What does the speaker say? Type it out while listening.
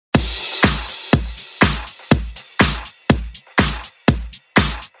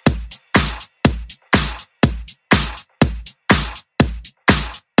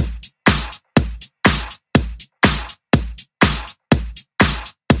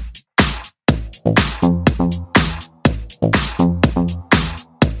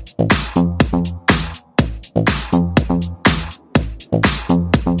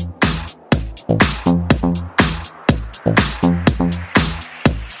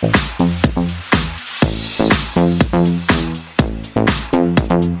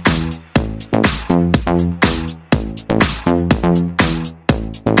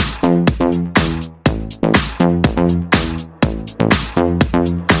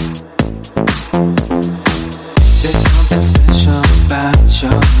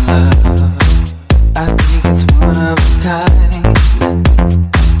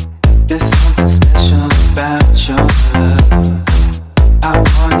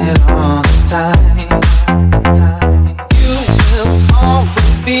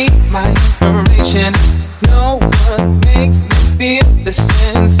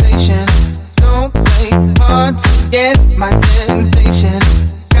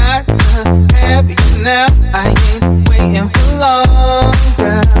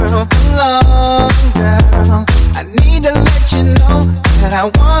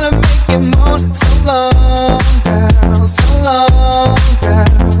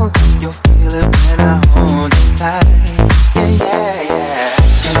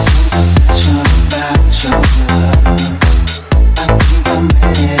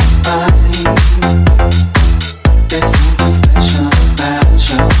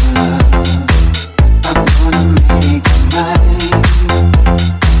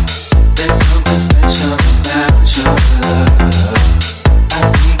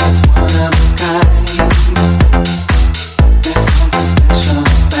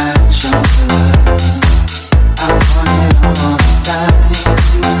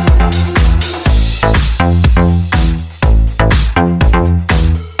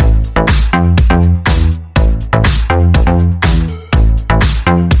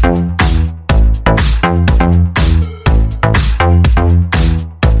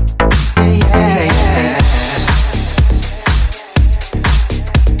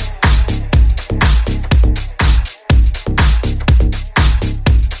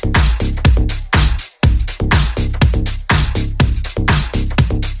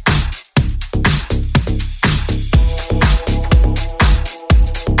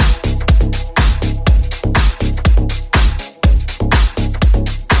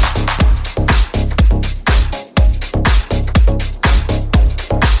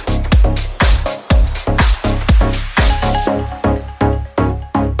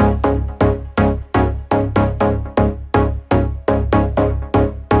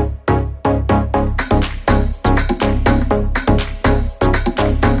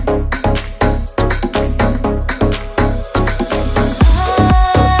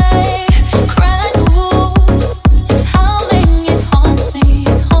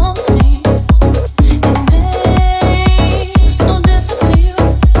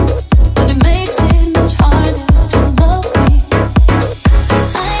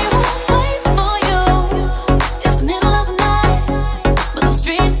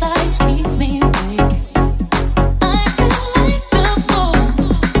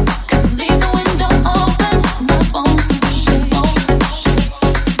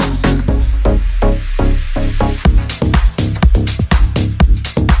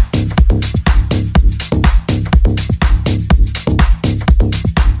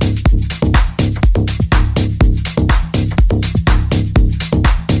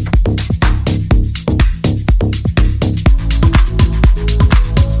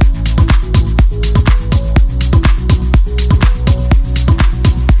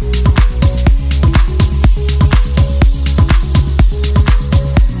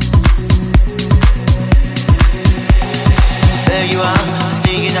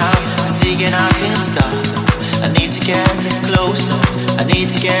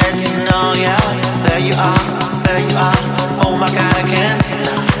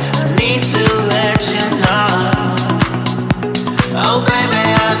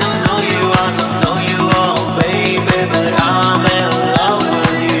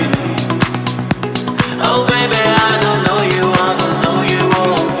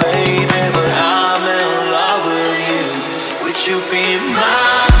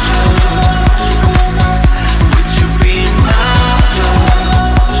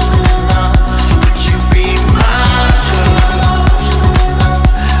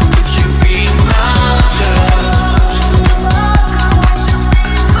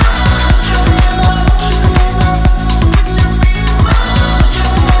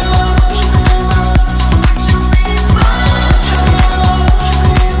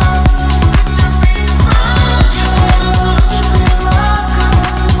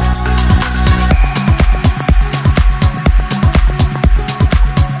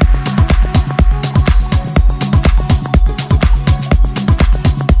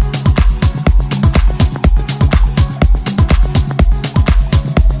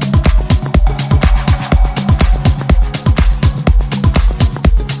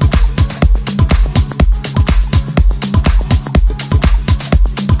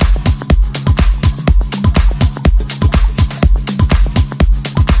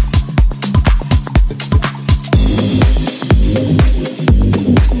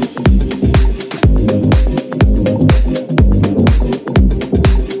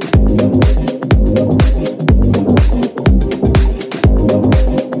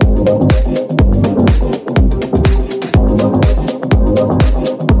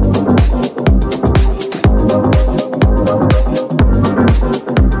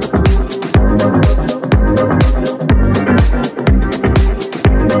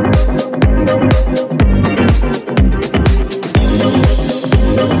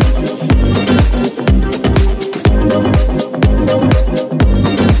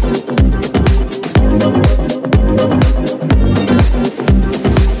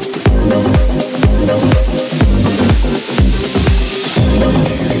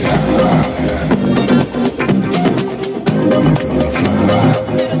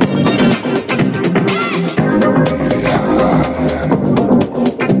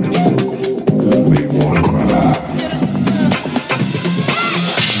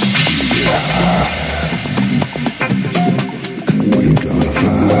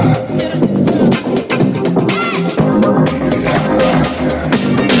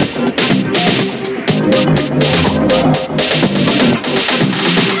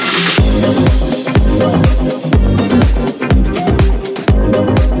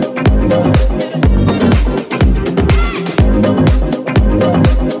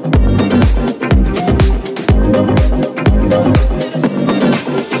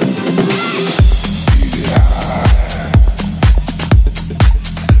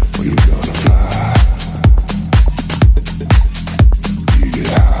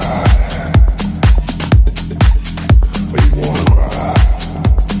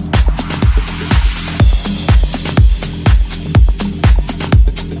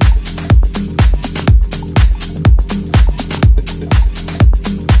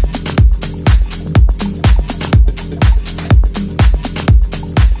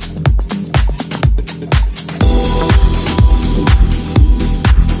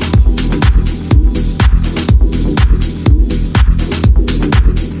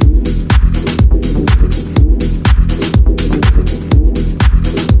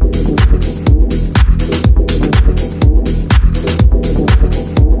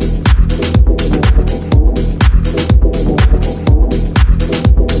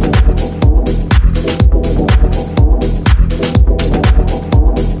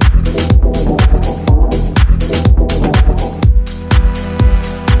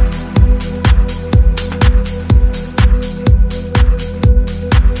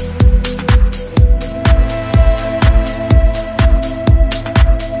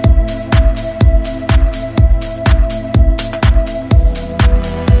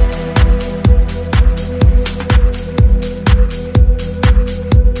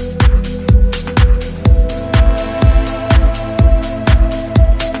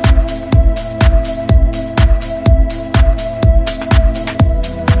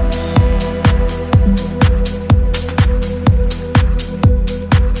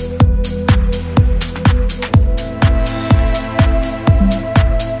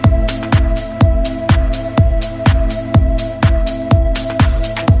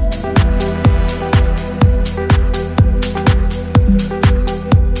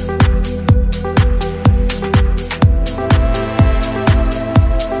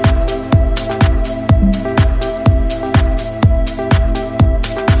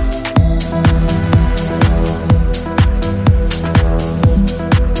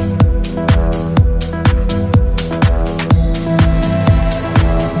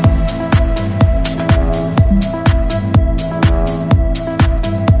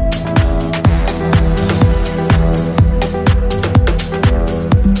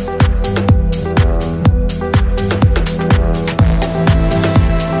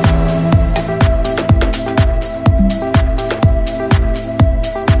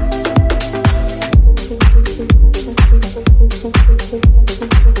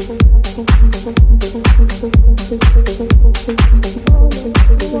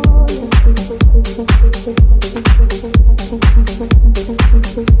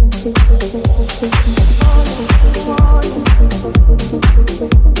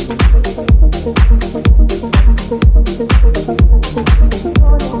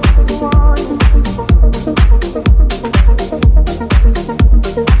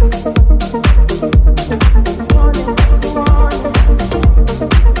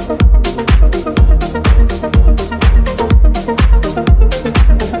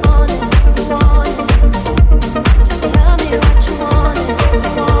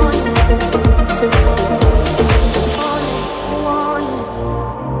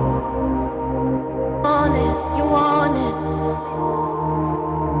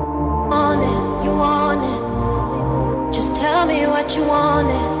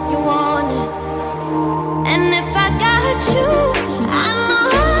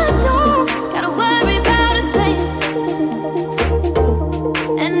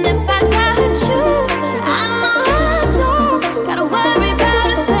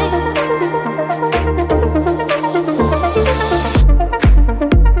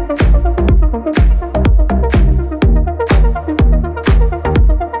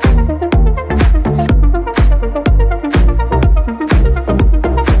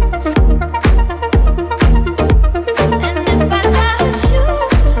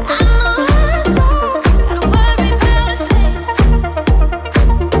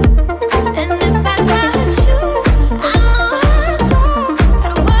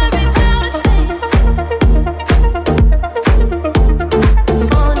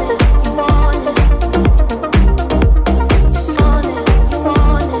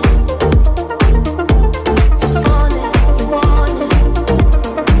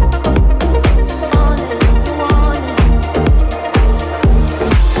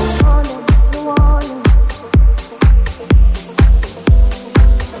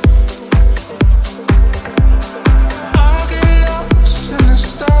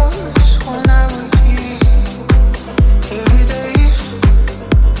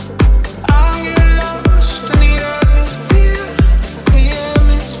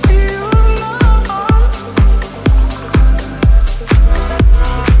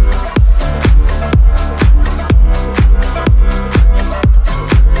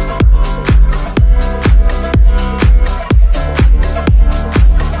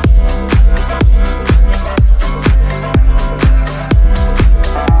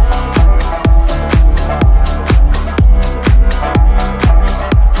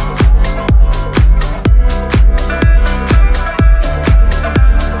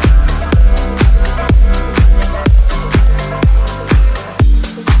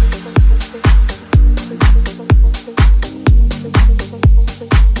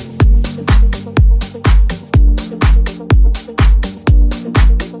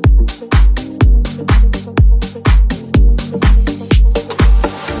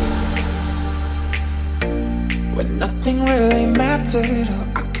mattered.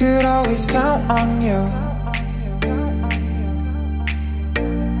 Oh, I could always count on you.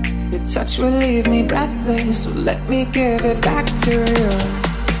 Your touch will leave me breathless, so let me give it back to you.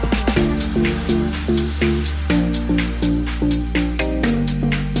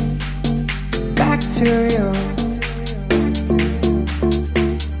 Back to you.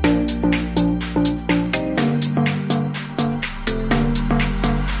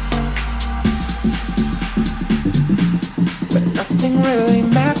 But nothing really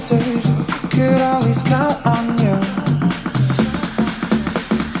mattered. I could always count on you.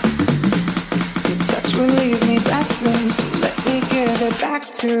 Your touch will leave me breathless, so let me give it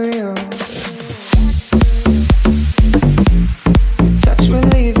back to you. Your touch will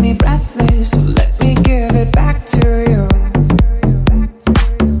leave me breathless, so let me give it back to you.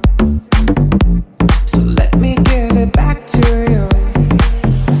 So let me give it back to you.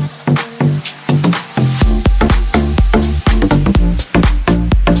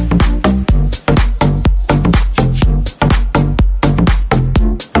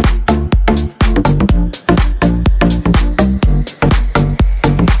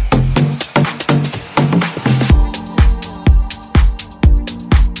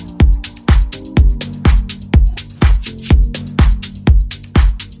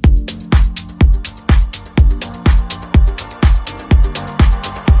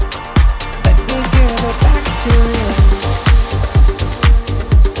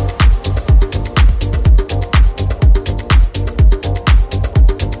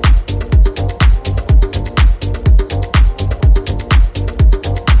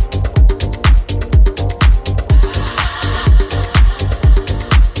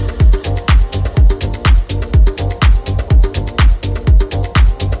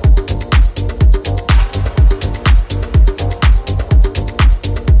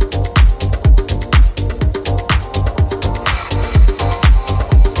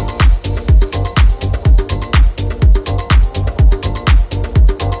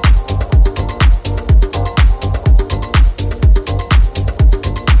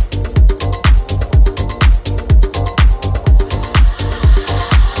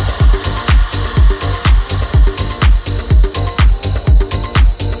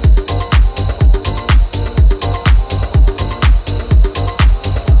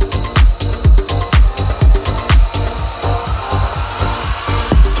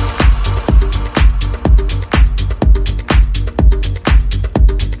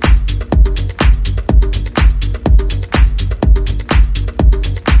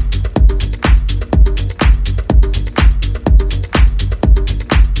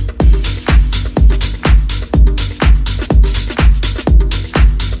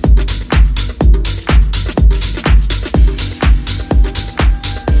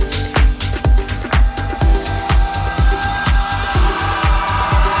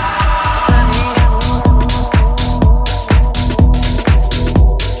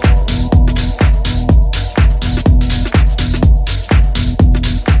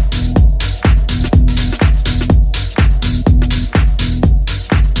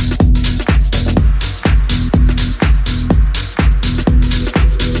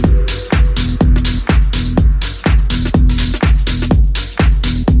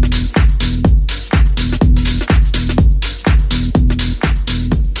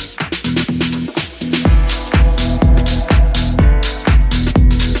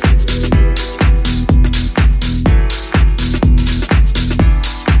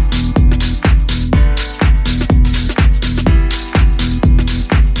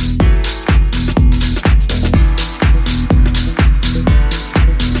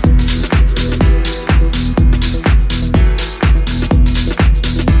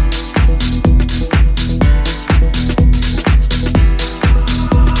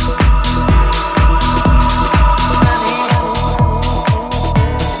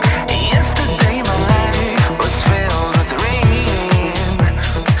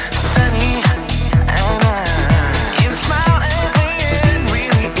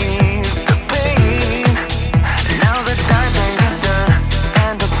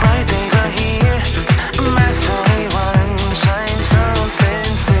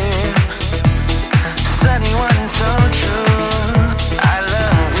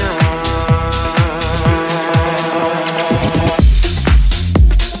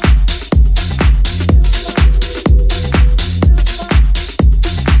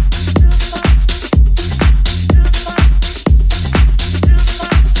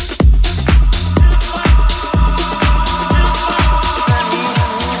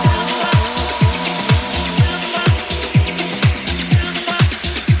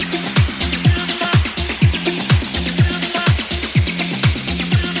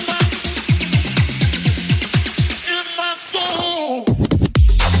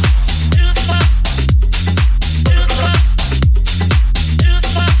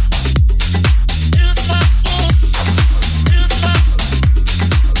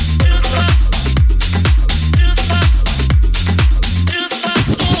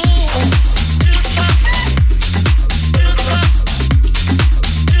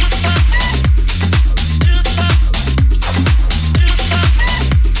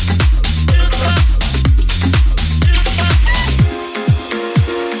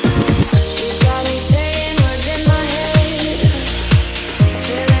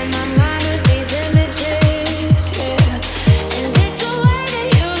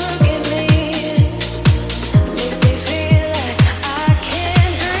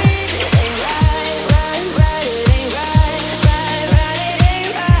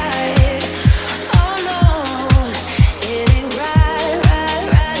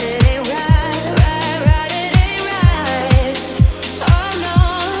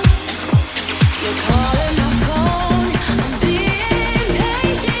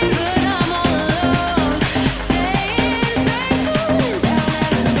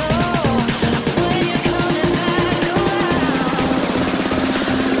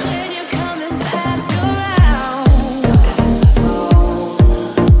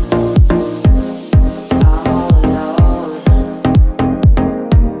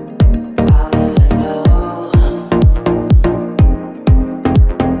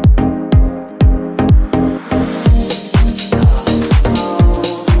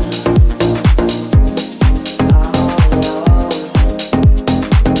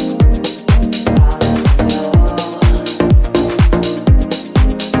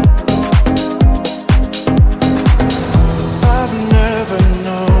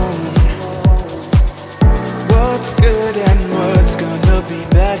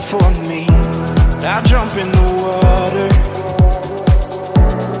 I jump in the water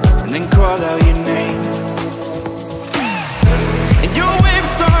and then call out your name. And your waves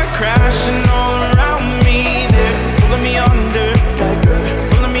start crashing all around me. They're pulling me under like a,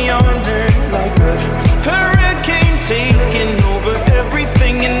 pulling me under like a hurricane, taking over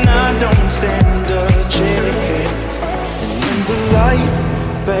everything, and I don't stand a chance. And when the light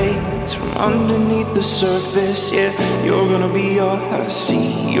fades from underneath the surface, yeah, you're gonna be all I see.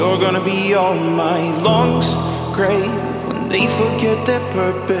 You're gonna be all my lungs crave when they forget their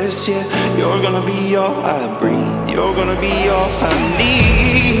purpose. Yeah, you're gonna be all I breathe. You're gonna be all I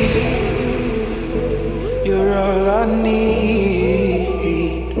need. You're all I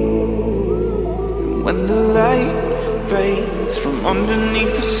need. And when the light fades from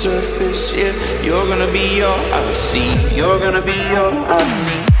underneath the surface, yeah, you're gonna be all I see. You're gonna be all I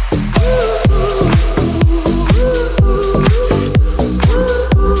need.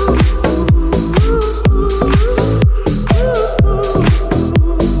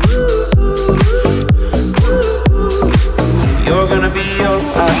 You're gonna be all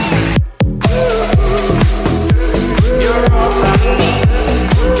I need. You're all I need.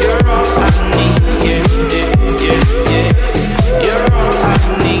 You're all I need. Yeah, yeah, yeah, yeah. You're all I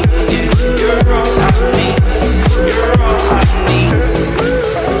need. Yeah, you're all I need. You're all I need.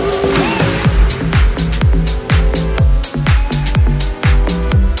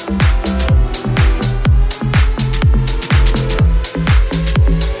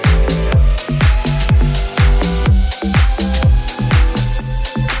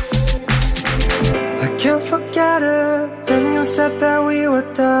 Can't forget it when you said that we were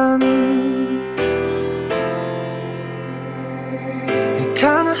done. It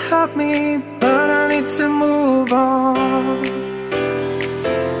kinda hurt me, but I need to move on.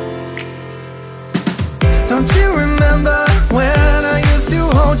 Don't you remember when I used to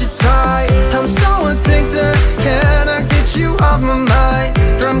hold you tight? I'm so addicted, can I get you off my mind?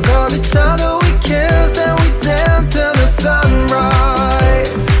 Drunk of each other, we kissed and we danced till the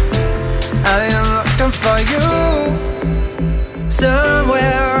sunrise. I am looking for you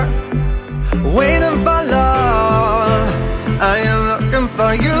somewhere, waiting for love. I am looking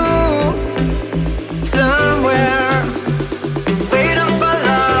for you somewhere, waiting for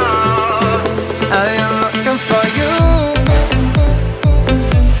love. I am looking for you.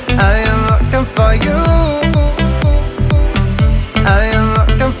 I am looking for you. I am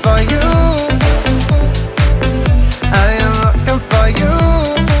looking for you. I am looking for you.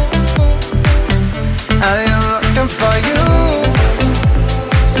 I am looking for you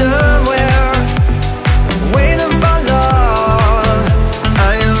somewhere, waiting for love.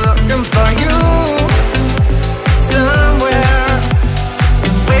 I am looking for you somewhere,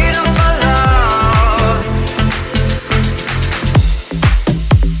 waiting for love.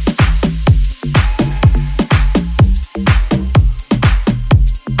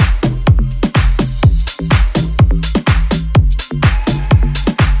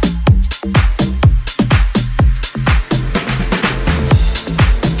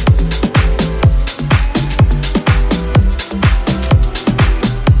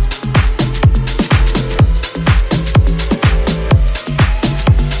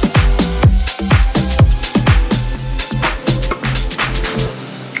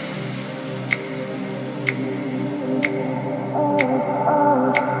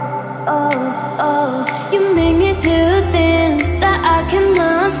 You make me do things that I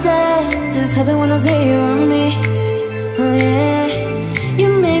cannot say. Just happen when I say you're on me. Oh yeah. You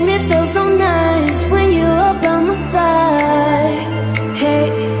make me feel so nice when you're by my side. Hey,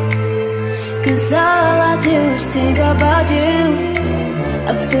 'cause all I do is think about you.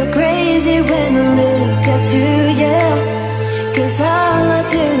 I feel crazy when I look at you, yeah. 'Cause all I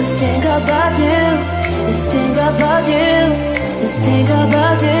do is think about you. Is think about you. Is think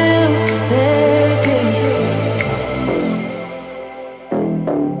about you, baby.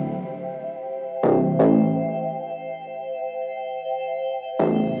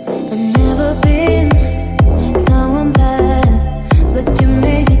 I've never been someone bad, but you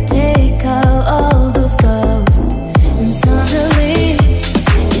made me take out all those scars, and suddenly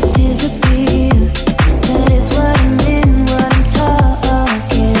you disappear. That is what I mean, what I'm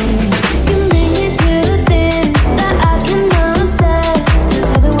talking. You make me do things that I cannot say. Just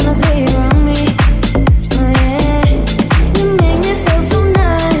happen when I say you're on me.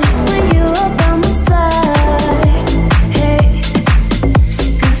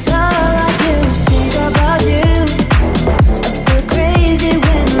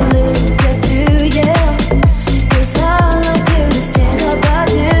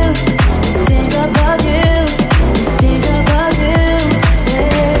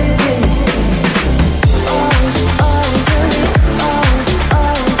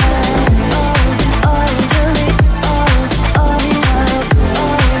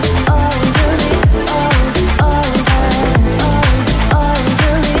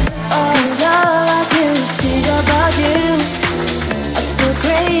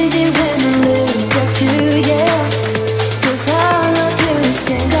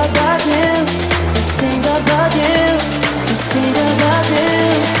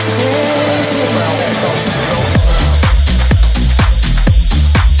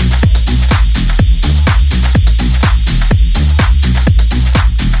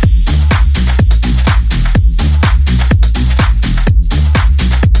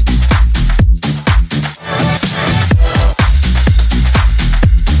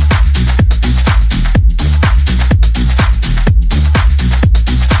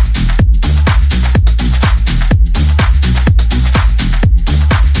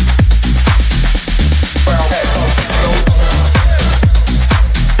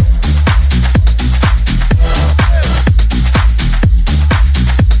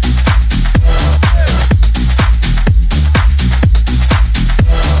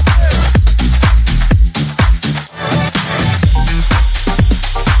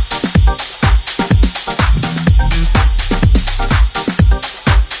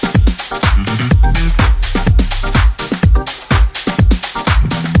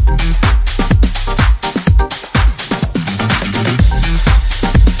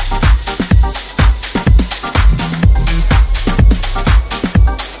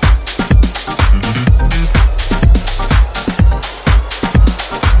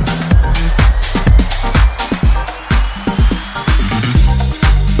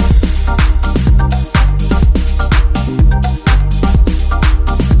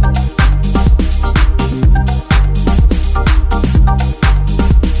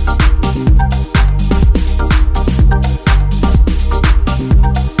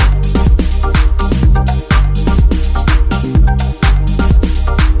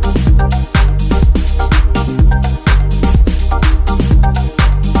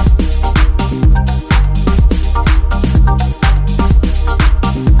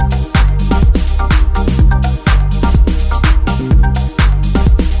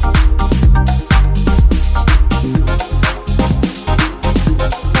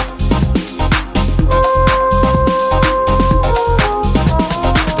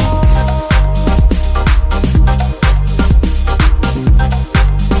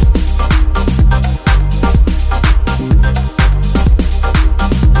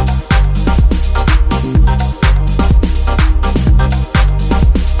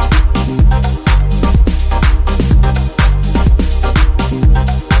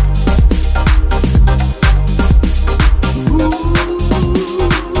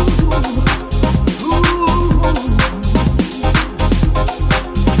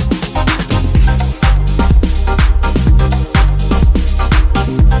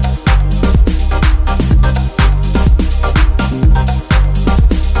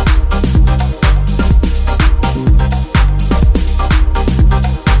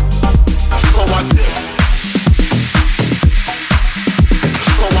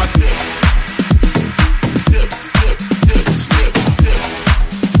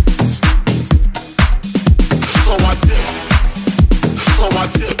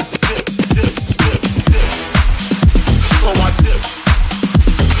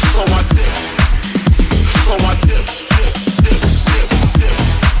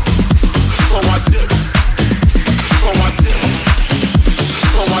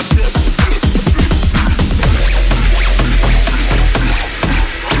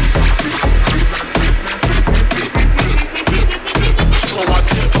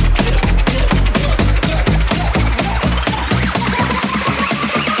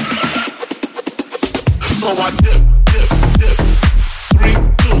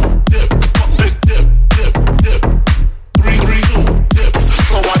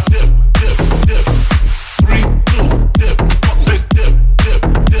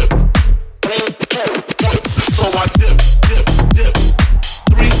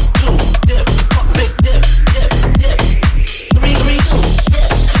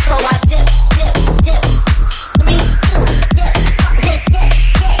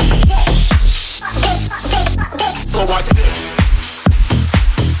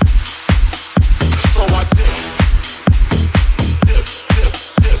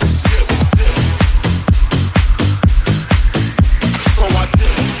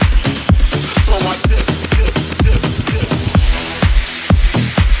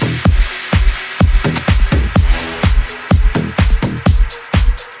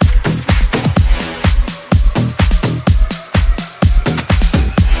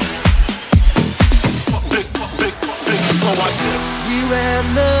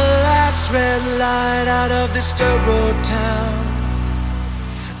 just a road town,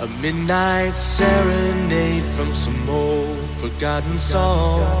 a midnight serenade from some old forgotten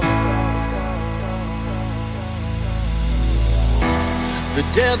song. The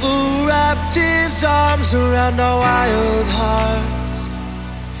devil wrapped his arms around our wild hearts,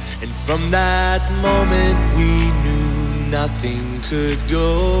 and from that moment we knew nothing could go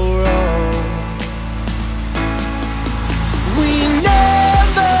wrong. We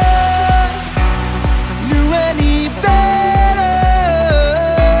never knew any better,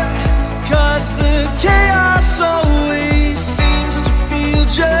 'cause the chaos always seems to feel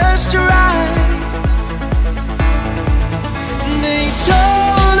just right. They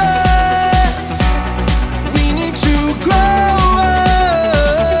told us we need to grow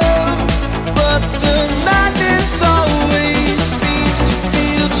up, but the madness always seems to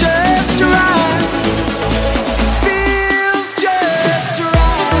feel just right. Feels just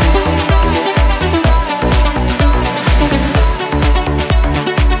right.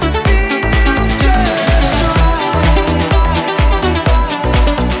 Feels just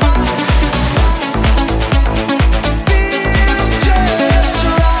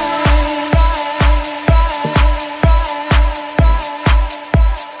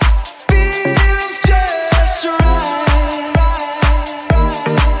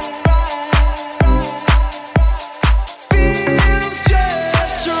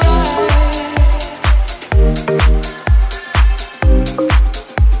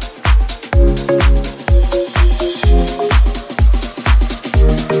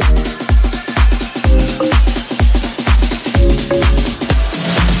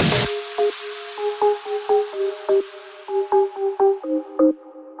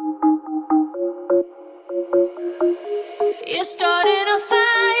You started a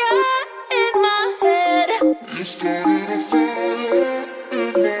fire in my head.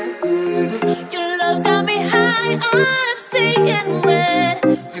 Your love's got me high, I'm seeing red.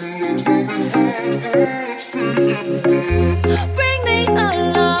 Ring the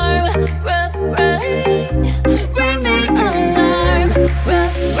alarm, ring. Ring the alarm, ring.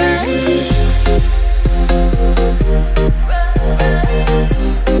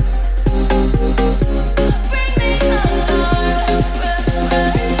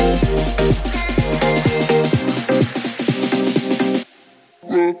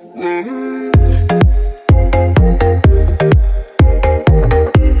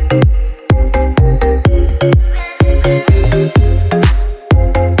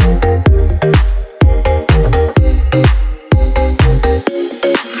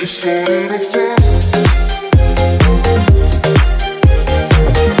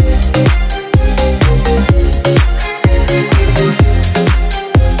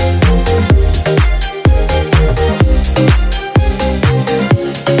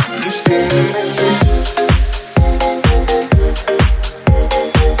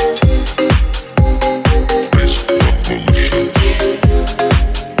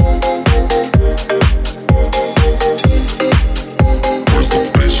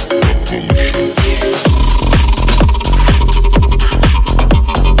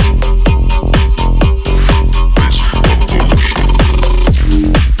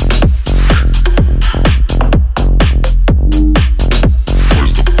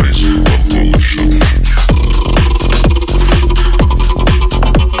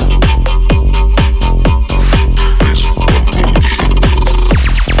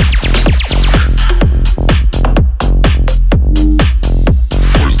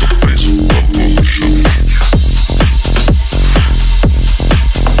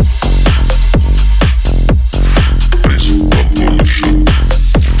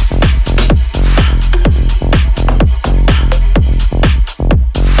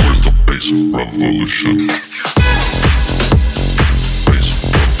 Revolution.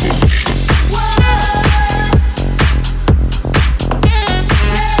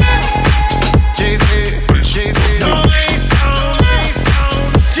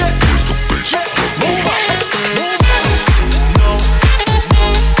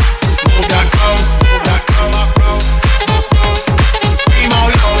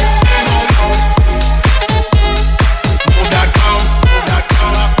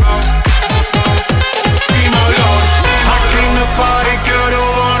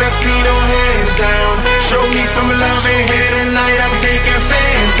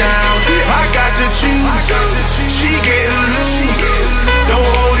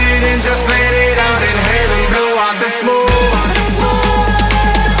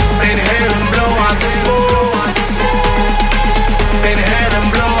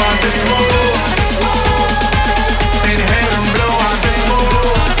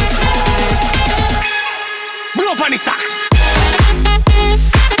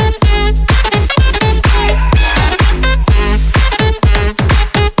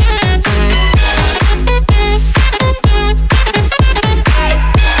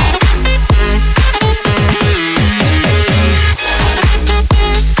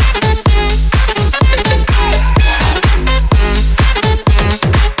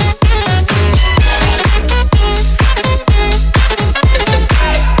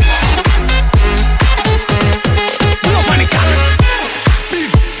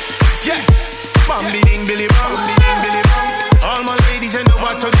 Yeah, bam ding billy bam, billy bam. All my ladies and know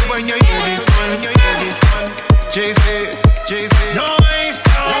what to do when you hear this one, Jay-Z, nice.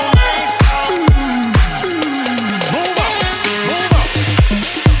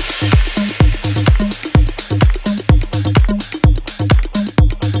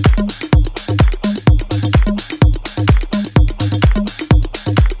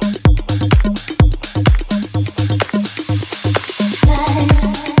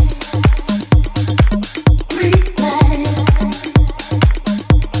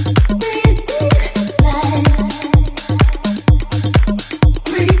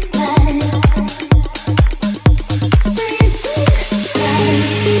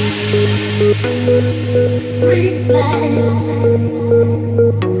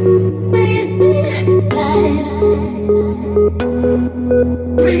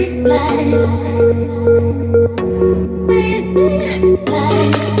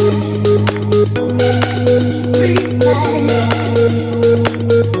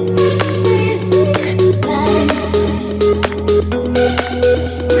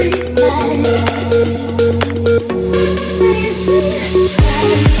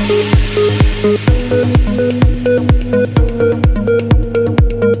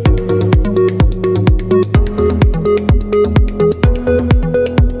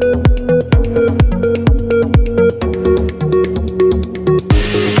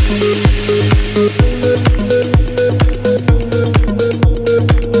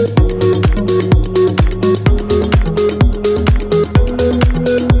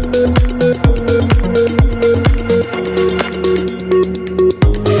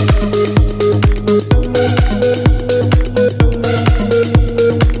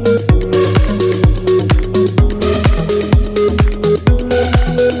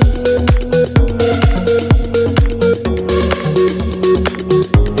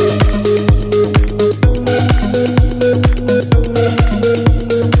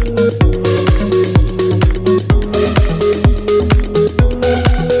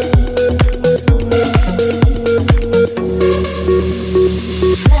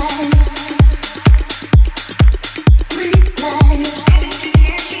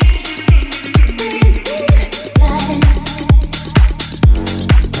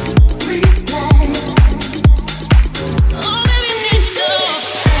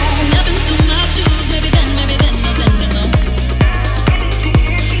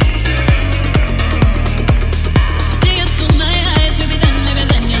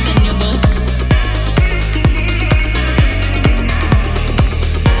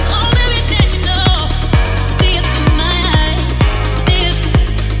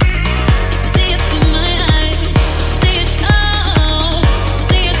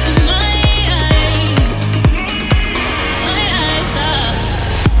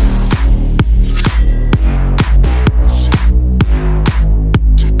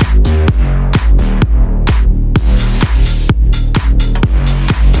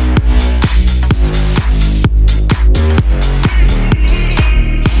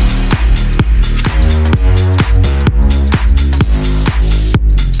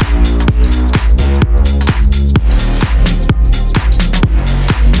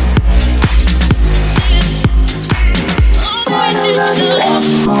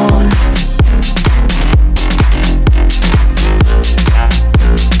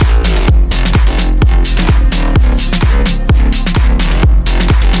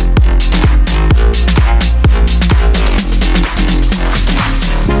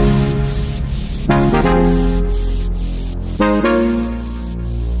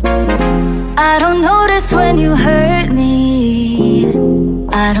 I don't notice when you hurt me.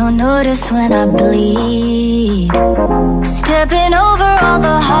 I don't notice when I bleed. Stepping over all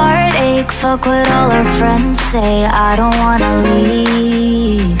the heartache. Fuck what all our friends say. I don't wanna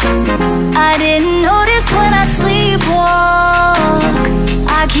leave. I didn't notice when I sleepwalk.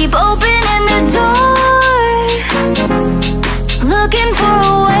 I keep opening the door, looking for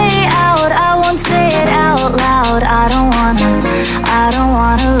a way out. I won't say it out loud. I don't wanna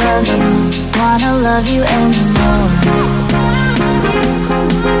love you anymore.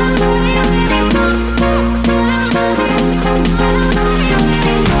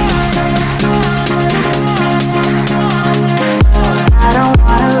 I don't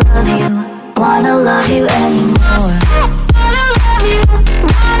wanna love you anymore. Wanna love you anymore. Wanna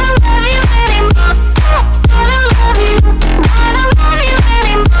love you anymore.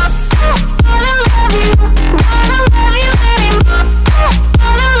 Wanna love you anymore.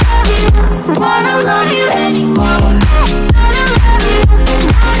 Wanna love you anymore.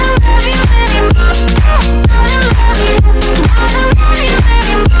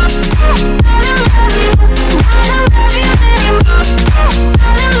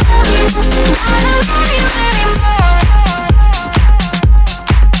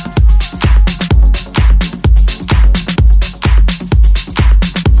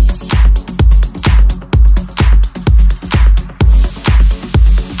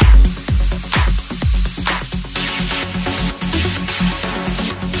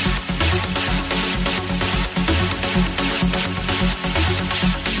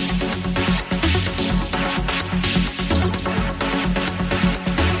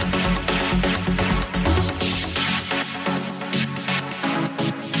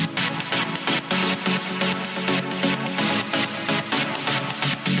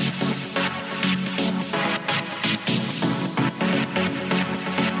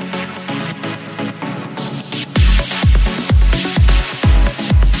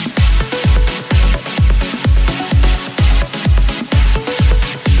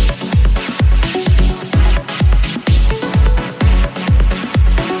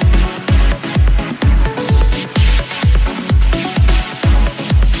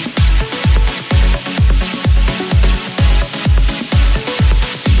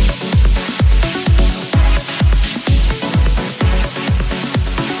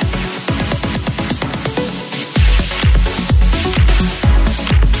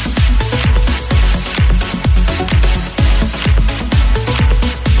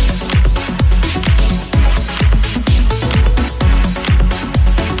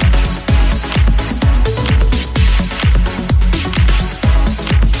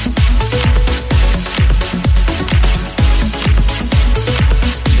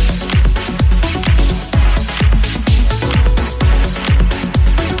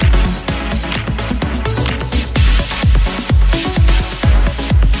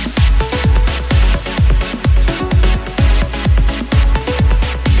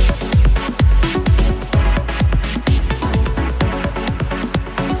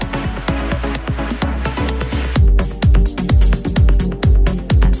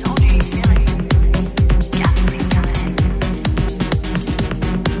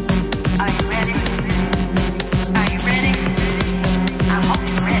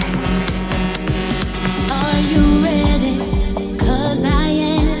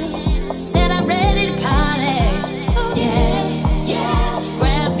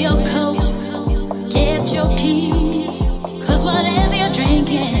 please. Cause whatever you're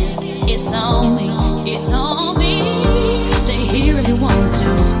drinking, it's on me, it's on me. Stay here if you want to,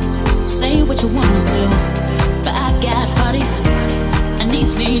 say what you want to, but I got a party, I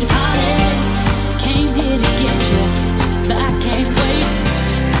needs me to party. Came here to get you, but I can't wait to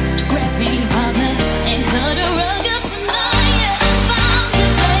grab me by the and cut a rug up tonight. Yeah, I found a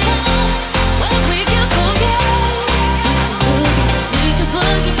place where we can boogie. We can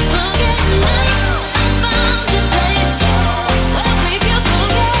boogie, boogie night. I found a place where we can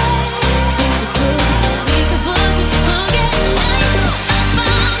boogie. We can boogie, boogie night. I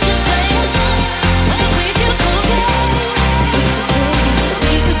found a place where we can boogie.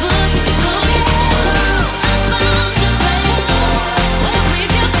 We can boogie, boogie. I found a place where we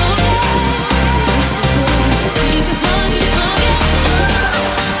can boogie. We can boogie, boogie.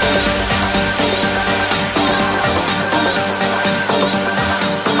 La la la boy.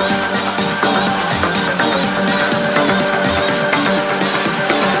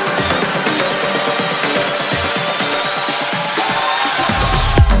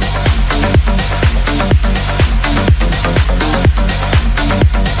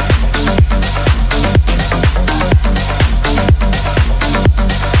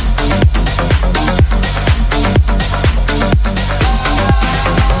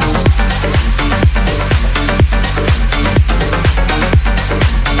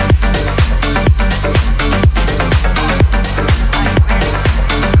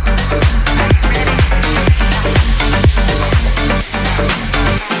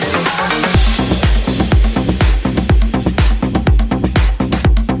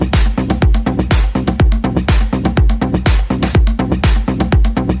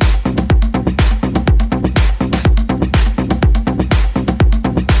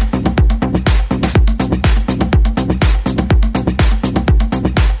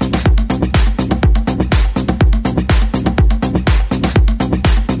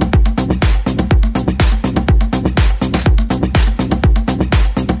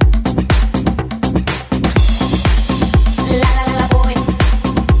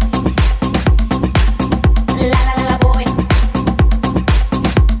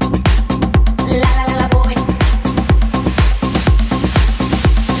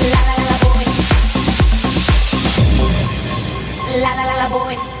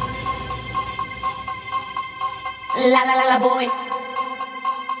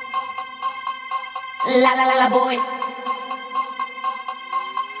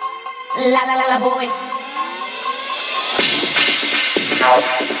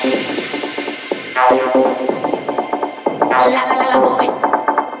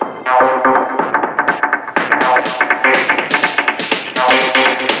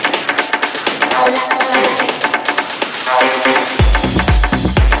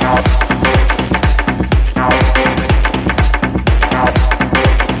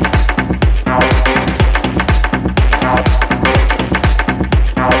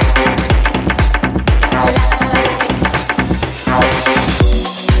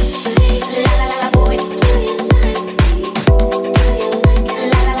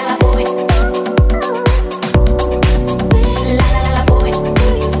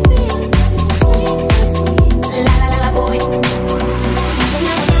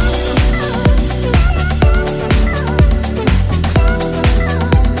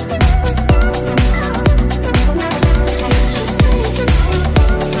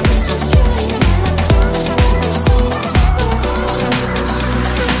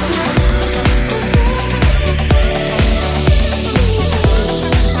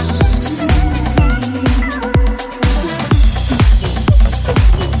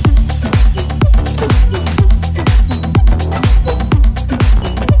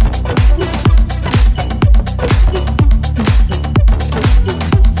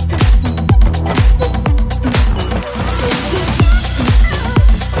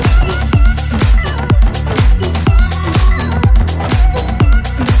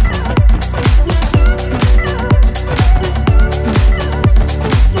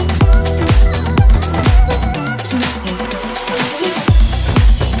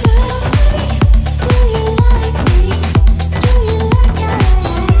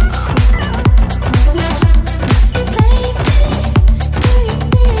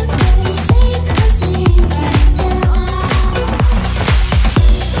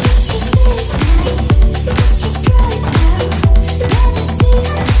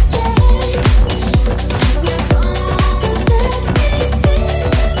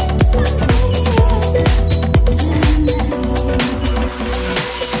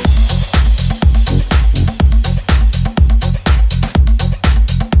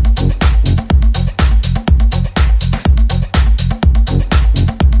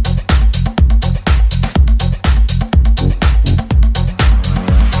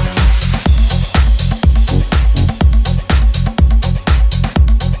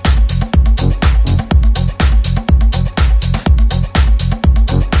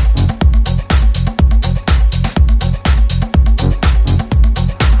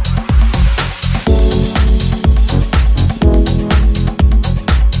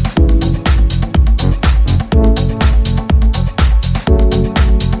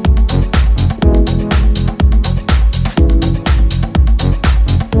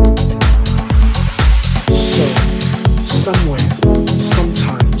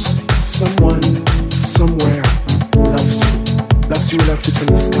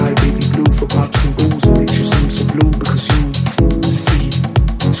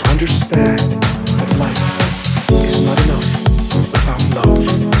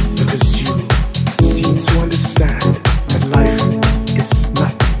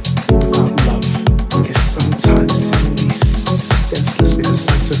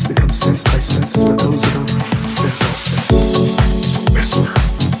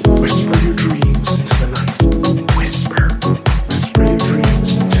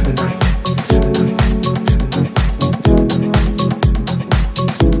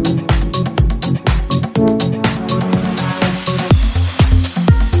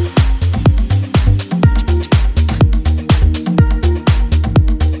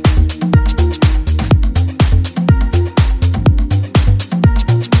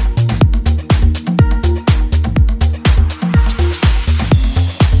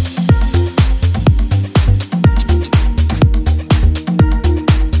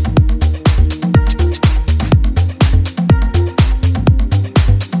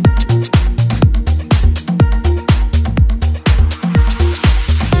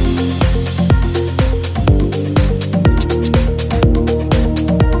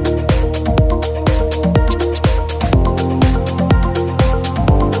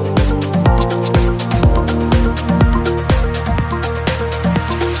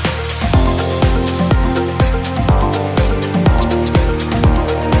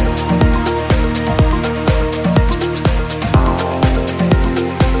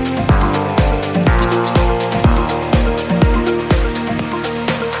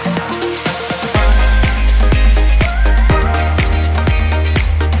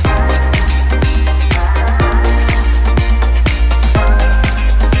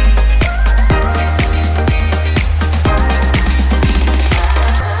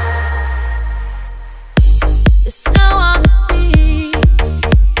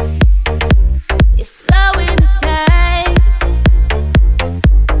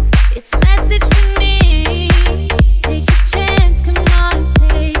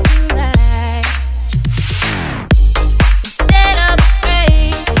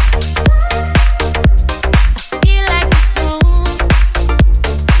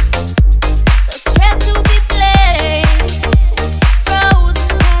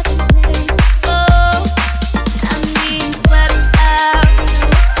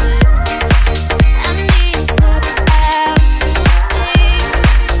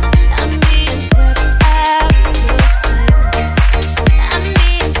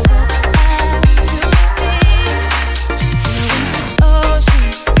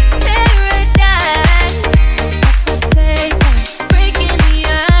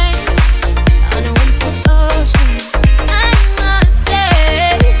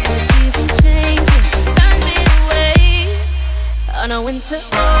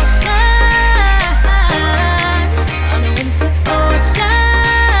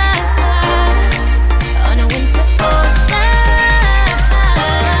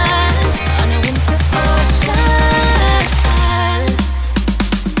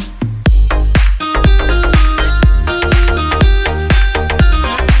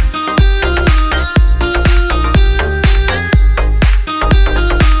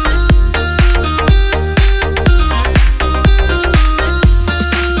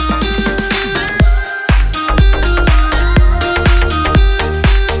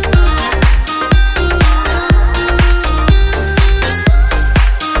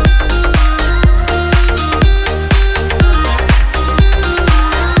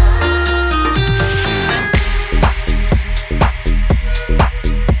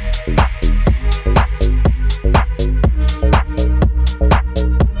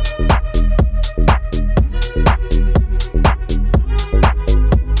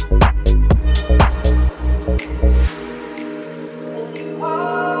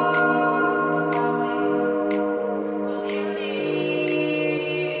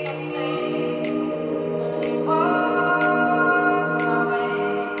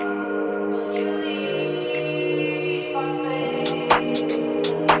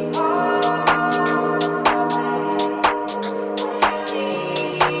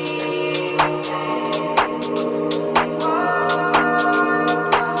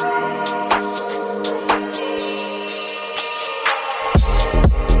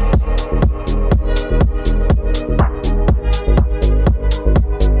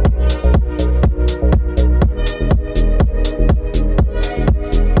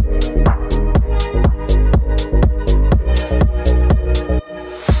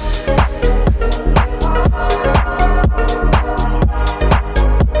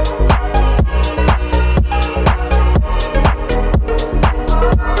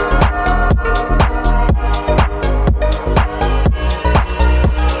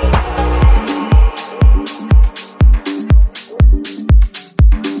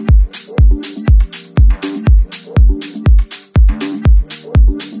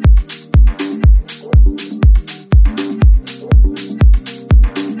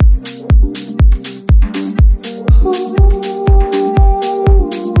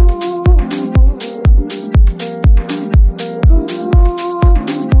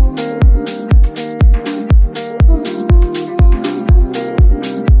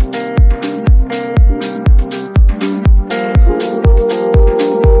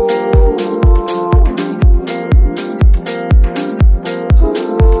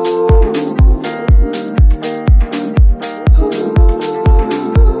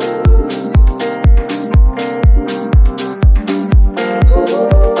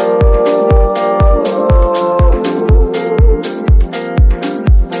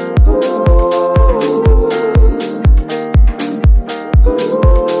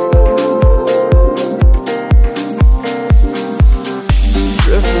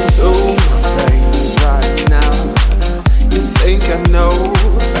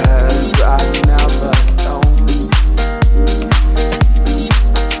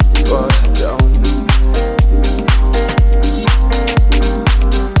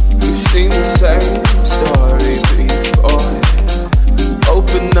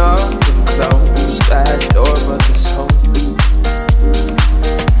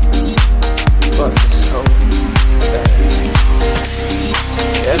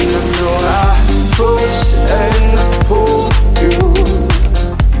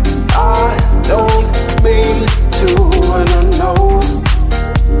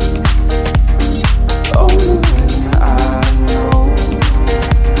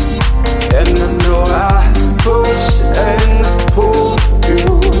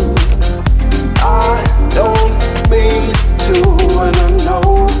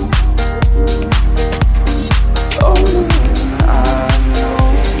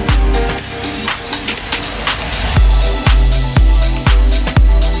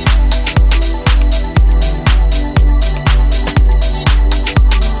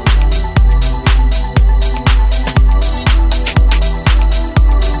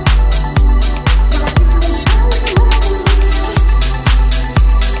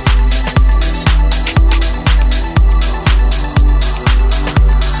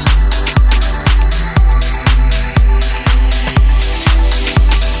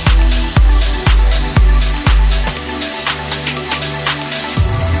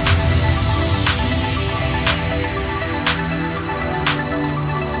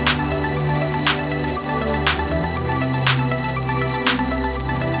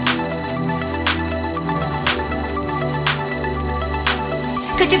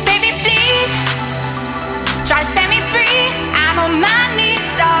 Could you, baby, please try to set me free? I'm on my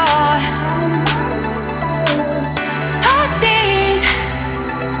knees, all these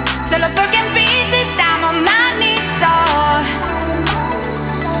solo broken pieces. I'm on my knees,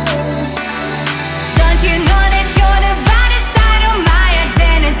 don't you know that you're the brightest side of my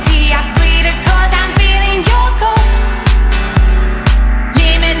identity? I bleed it 'cause I'm feeling your cold.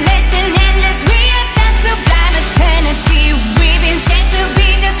 Limitless and endless, reattach sublime eternity. We've been sent to be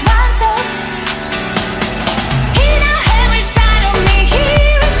just one soul. In a every side of me,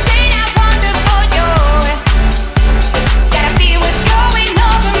 here is saying I wonder for you. Gotta feel what's going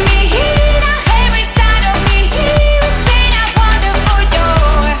over me. Here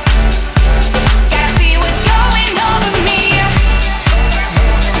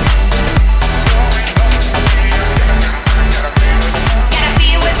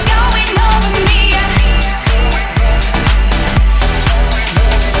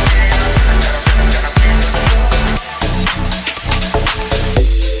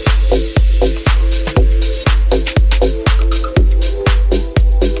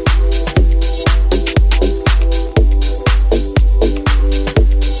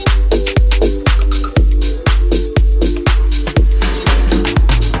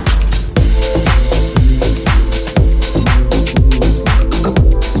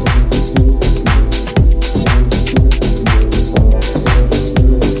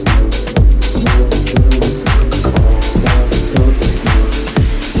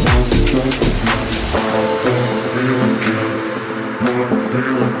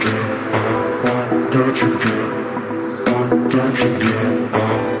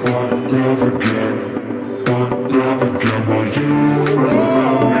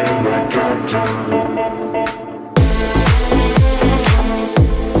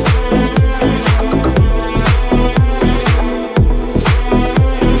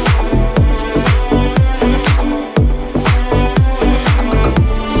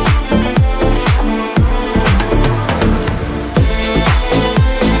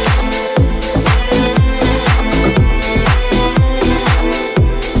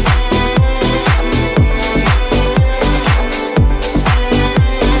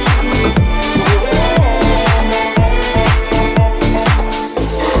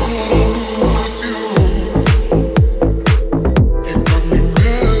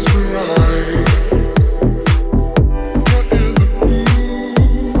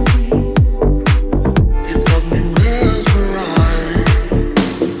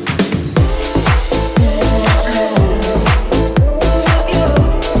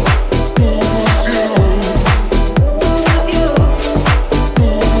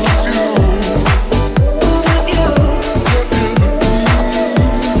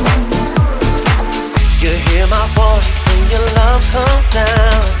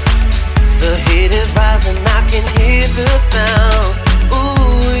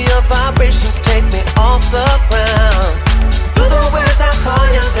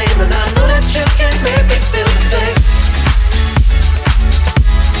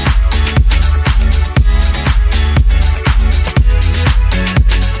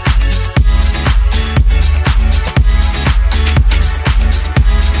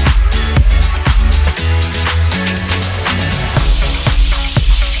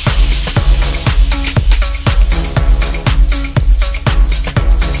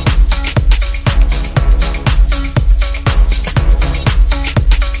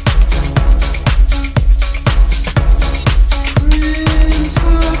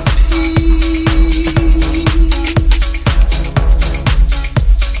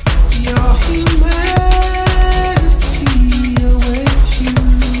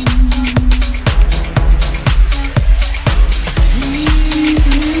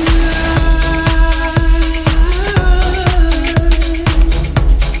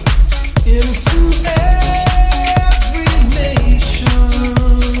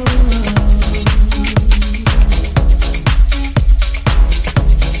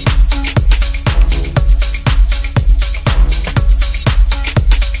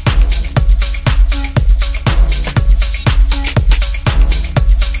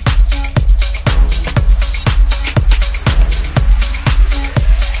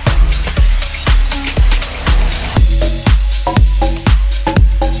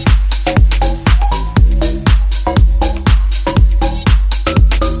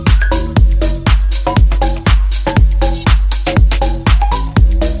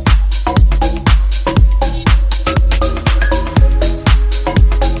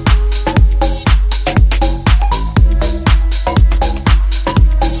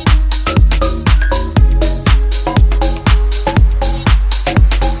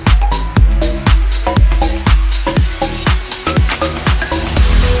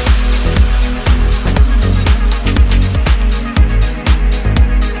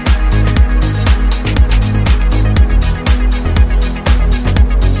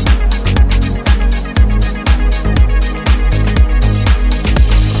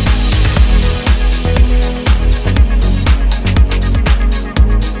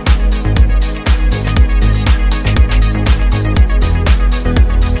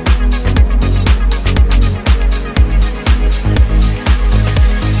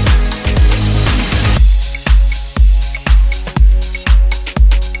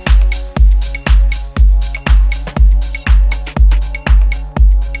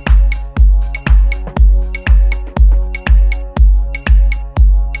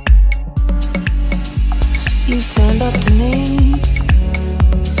stand up to me.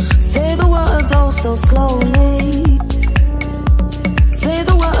 Say the words oh so slowly. Say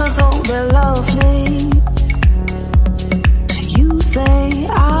the words oh they're lovely. You say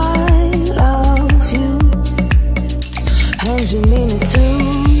I love you, and you mean it too.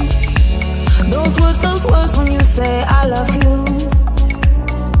 Those words when you say I love you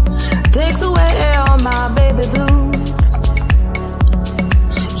takes away all my baby blues.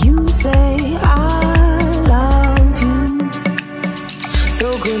 You say I love you. So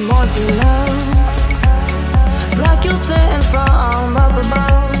good morning, love. It's like you're sitting from up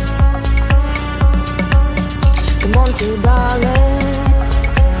above. Good morning, darling.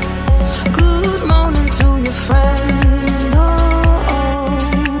 Good morning to your friend. Oh,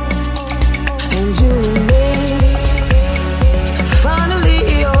 and you and me. Finally,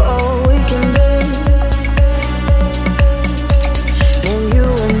 oh, we can be. And you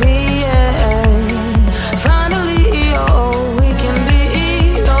and me, yeah. Finally, oh, we can be.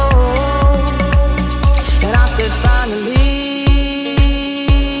 Oh, and I said finally.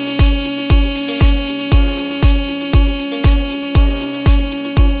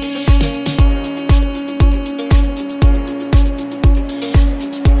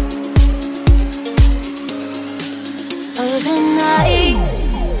 Oh, the night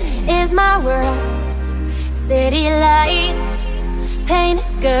is my world. City light,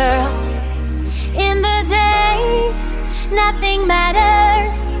 painted girl. In the day, nothing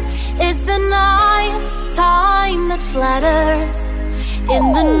matters. It's the night time that flatters. In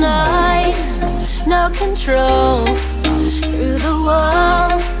the night, no control. Through the wall,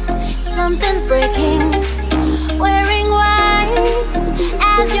 something's breaking. Wearing white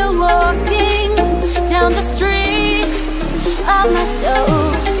as you're walking down the street of my soul.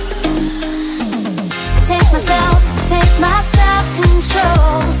 Take my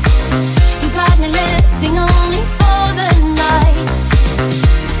self-control. You got me living only for the night.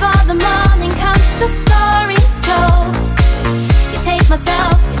 Before the morning comes, the story's told. You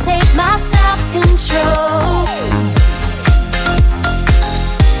take my self-control.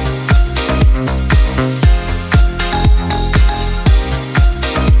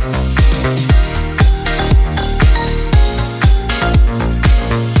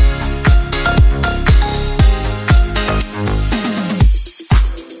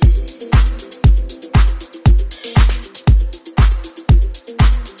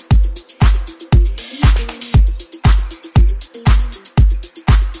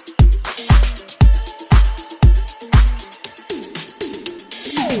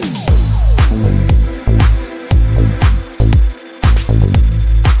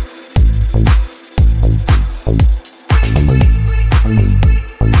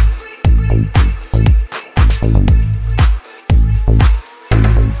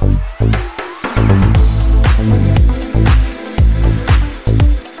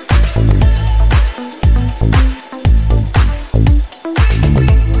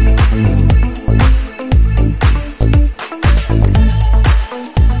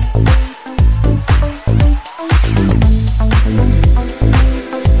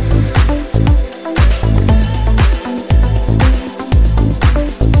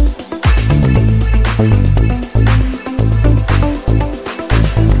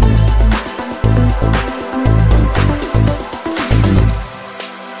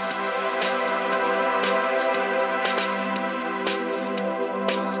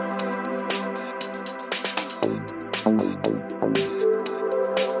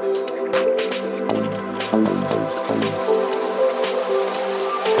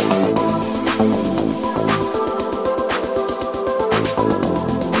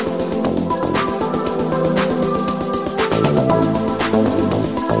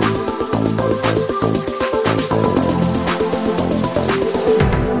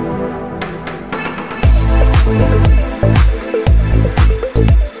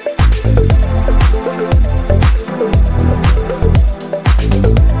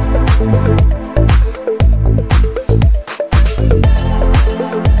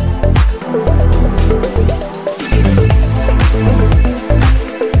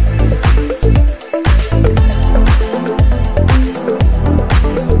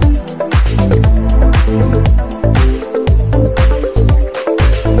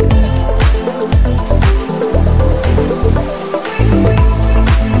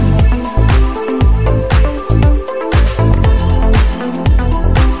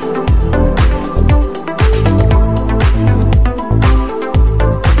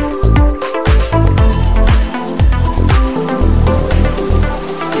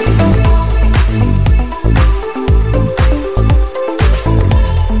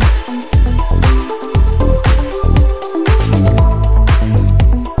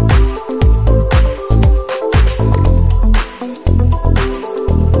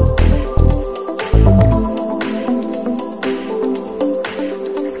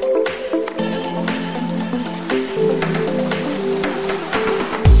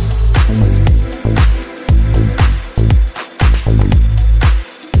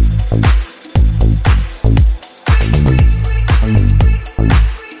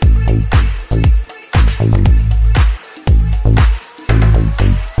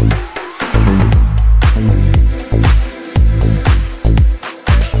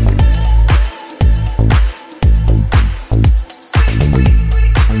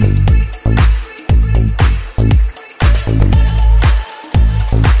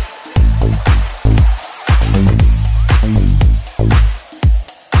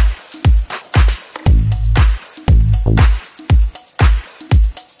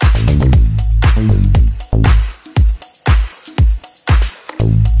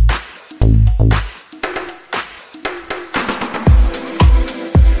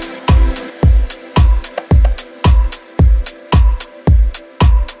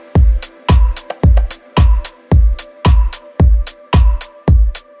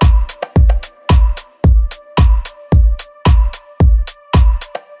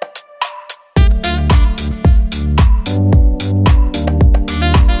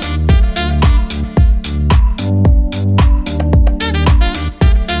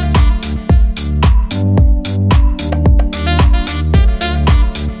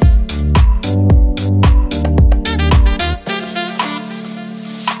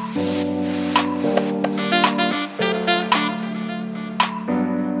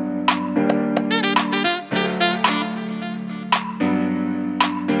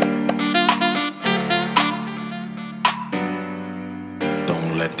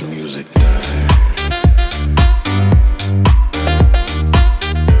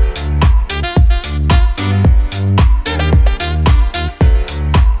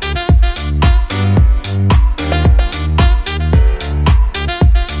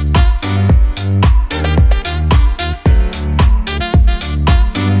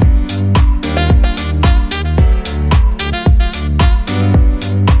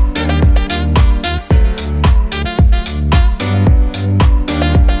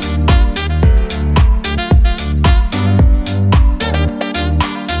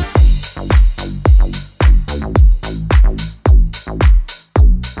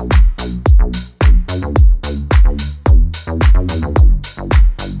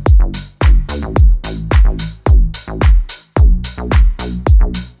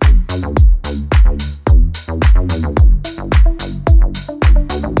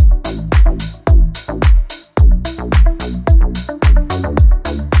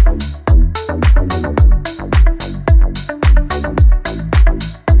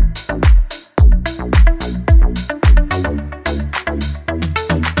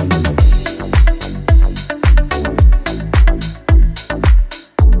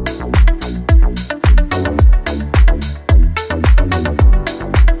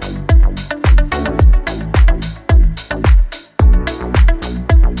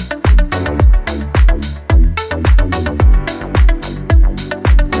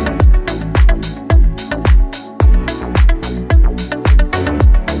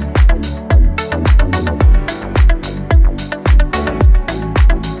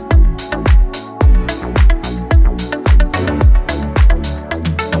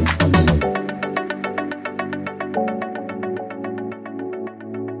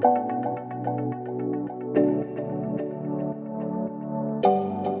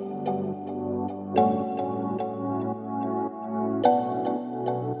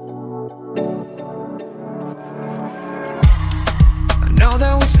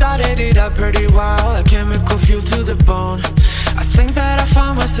 started it up pretty wild, a chemical fuel to the bone. I think that I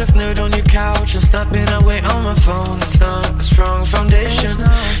found myself nude on your couch and snapping away on my phone. It's not a strong foundation.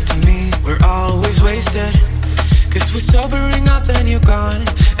 To me, we're always wasted. Cause we're sobering up and you're gone,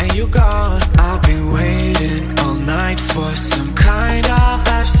 and you're gone. I've been waiting all night for some kind of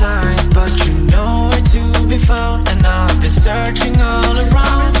life sign, but you nowhere to be found, and I've been searching all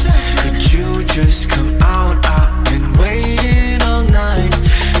around. Could you just come out? I've been waiting all night.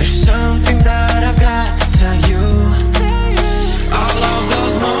 There's something that I've got to tell you. All of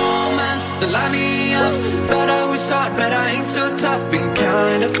those moments that light me up. Thought I was hot, but I ain't so tough. Been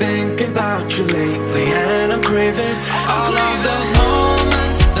kind of thinking about you lately, and I'm craving all of those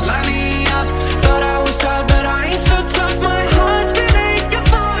moments that light me up. Thought I was hot, but I ain't so tough. My heart's been aching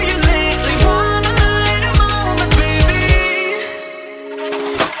for you lately. Wanna light a moment, baby.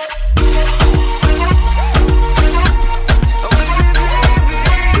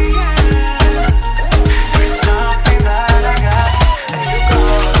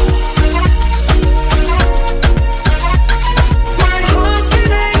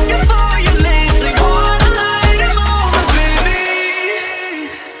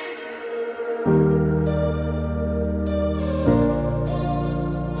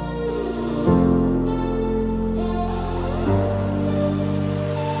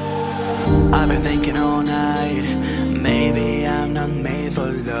 I've been thinking all night, maybe I'm not made for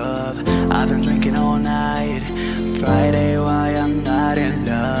love. I've been drinking all night, Friday why I'm not in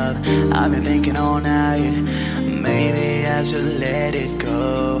love. I've been thinking all night, maybe I should let it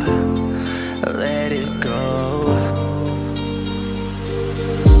go, let it go.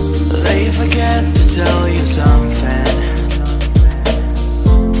 They forget to tell you something.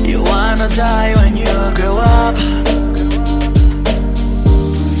 You wanna die when you grow up.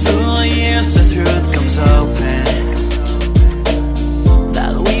 Years the truth comes open,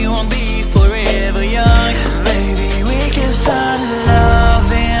 that we won't be forever young. Maybe we can find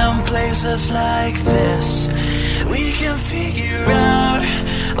love in places like this. We can figure out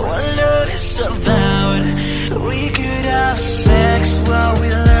what love is about. We could have sex while we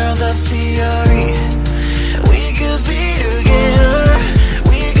learn the theory. We could be together,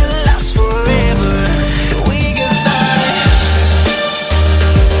 we could last forever.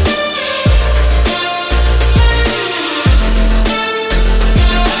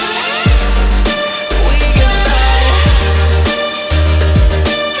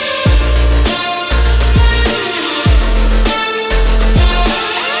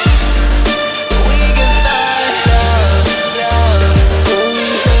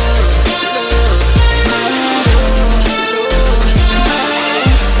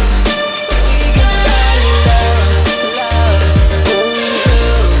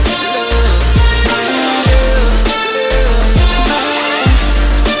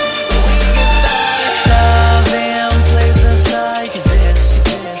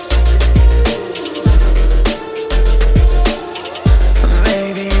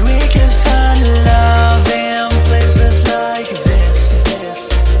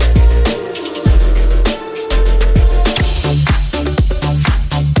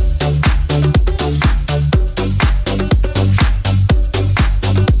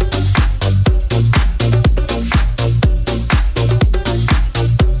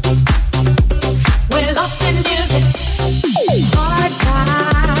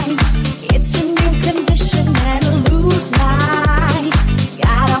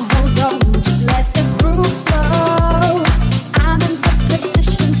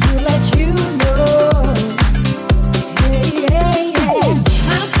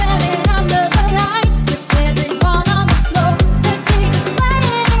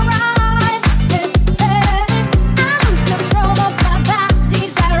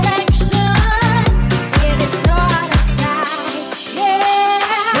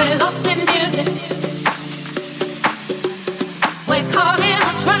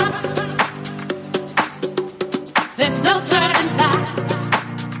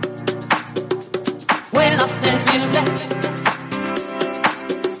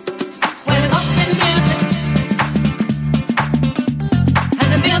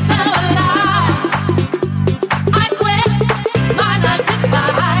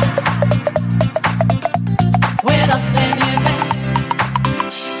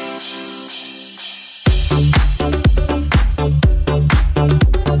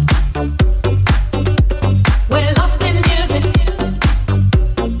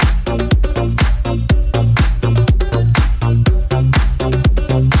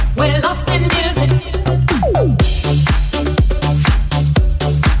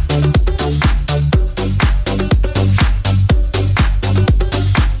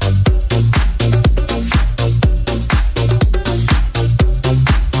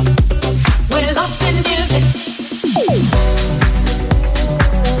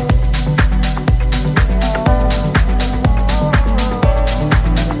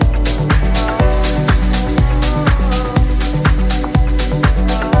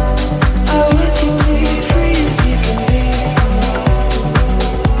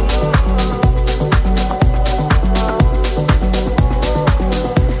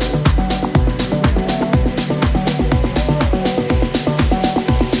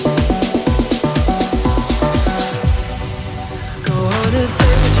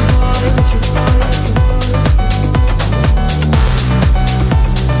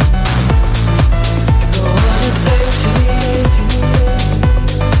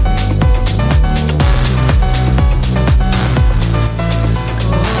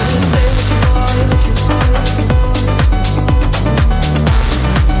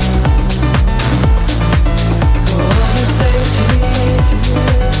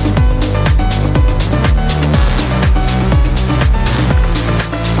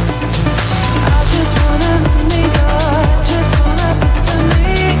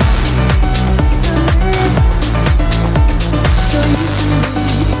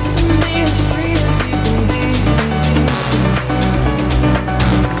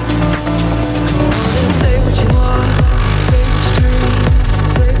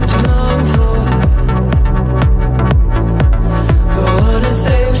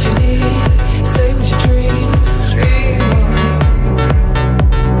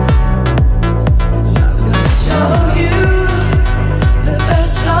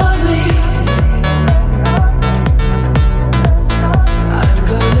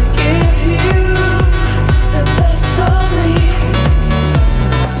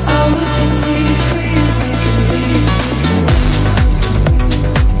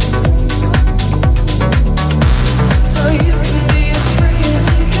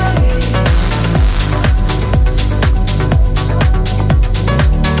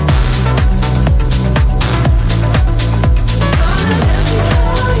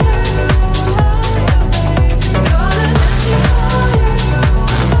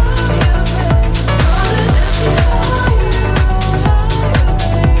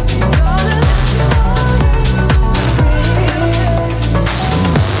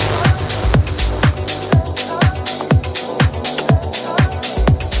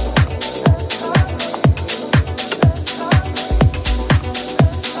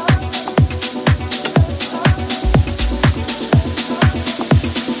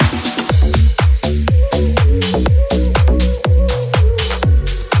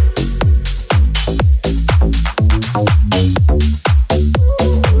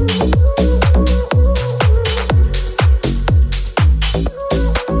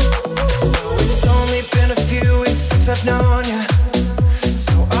 I've known you,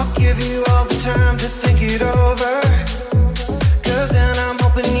 so I'll give you all the time to think it over. 'Cause then I'm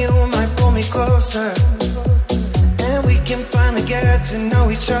hoping you might pull me closer, and we can finally get to know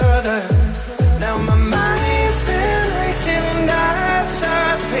each other. Now my mind's been racing and I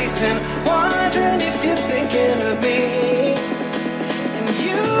start pacing, wondering if you're thinking of me. And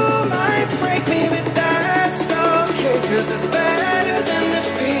you might break me, but that's okay, 'cause that's better than this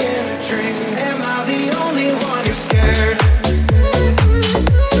being a dream. Am I the only one who's scared?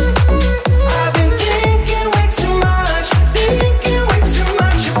 I've been thinking way too much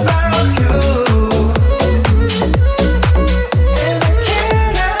about you. And I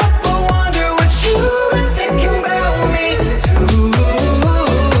can't help but wonder what you've been thinking about me too.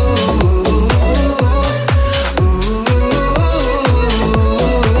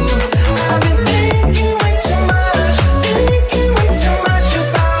 I've been thinking way too much about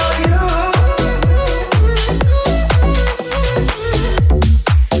you.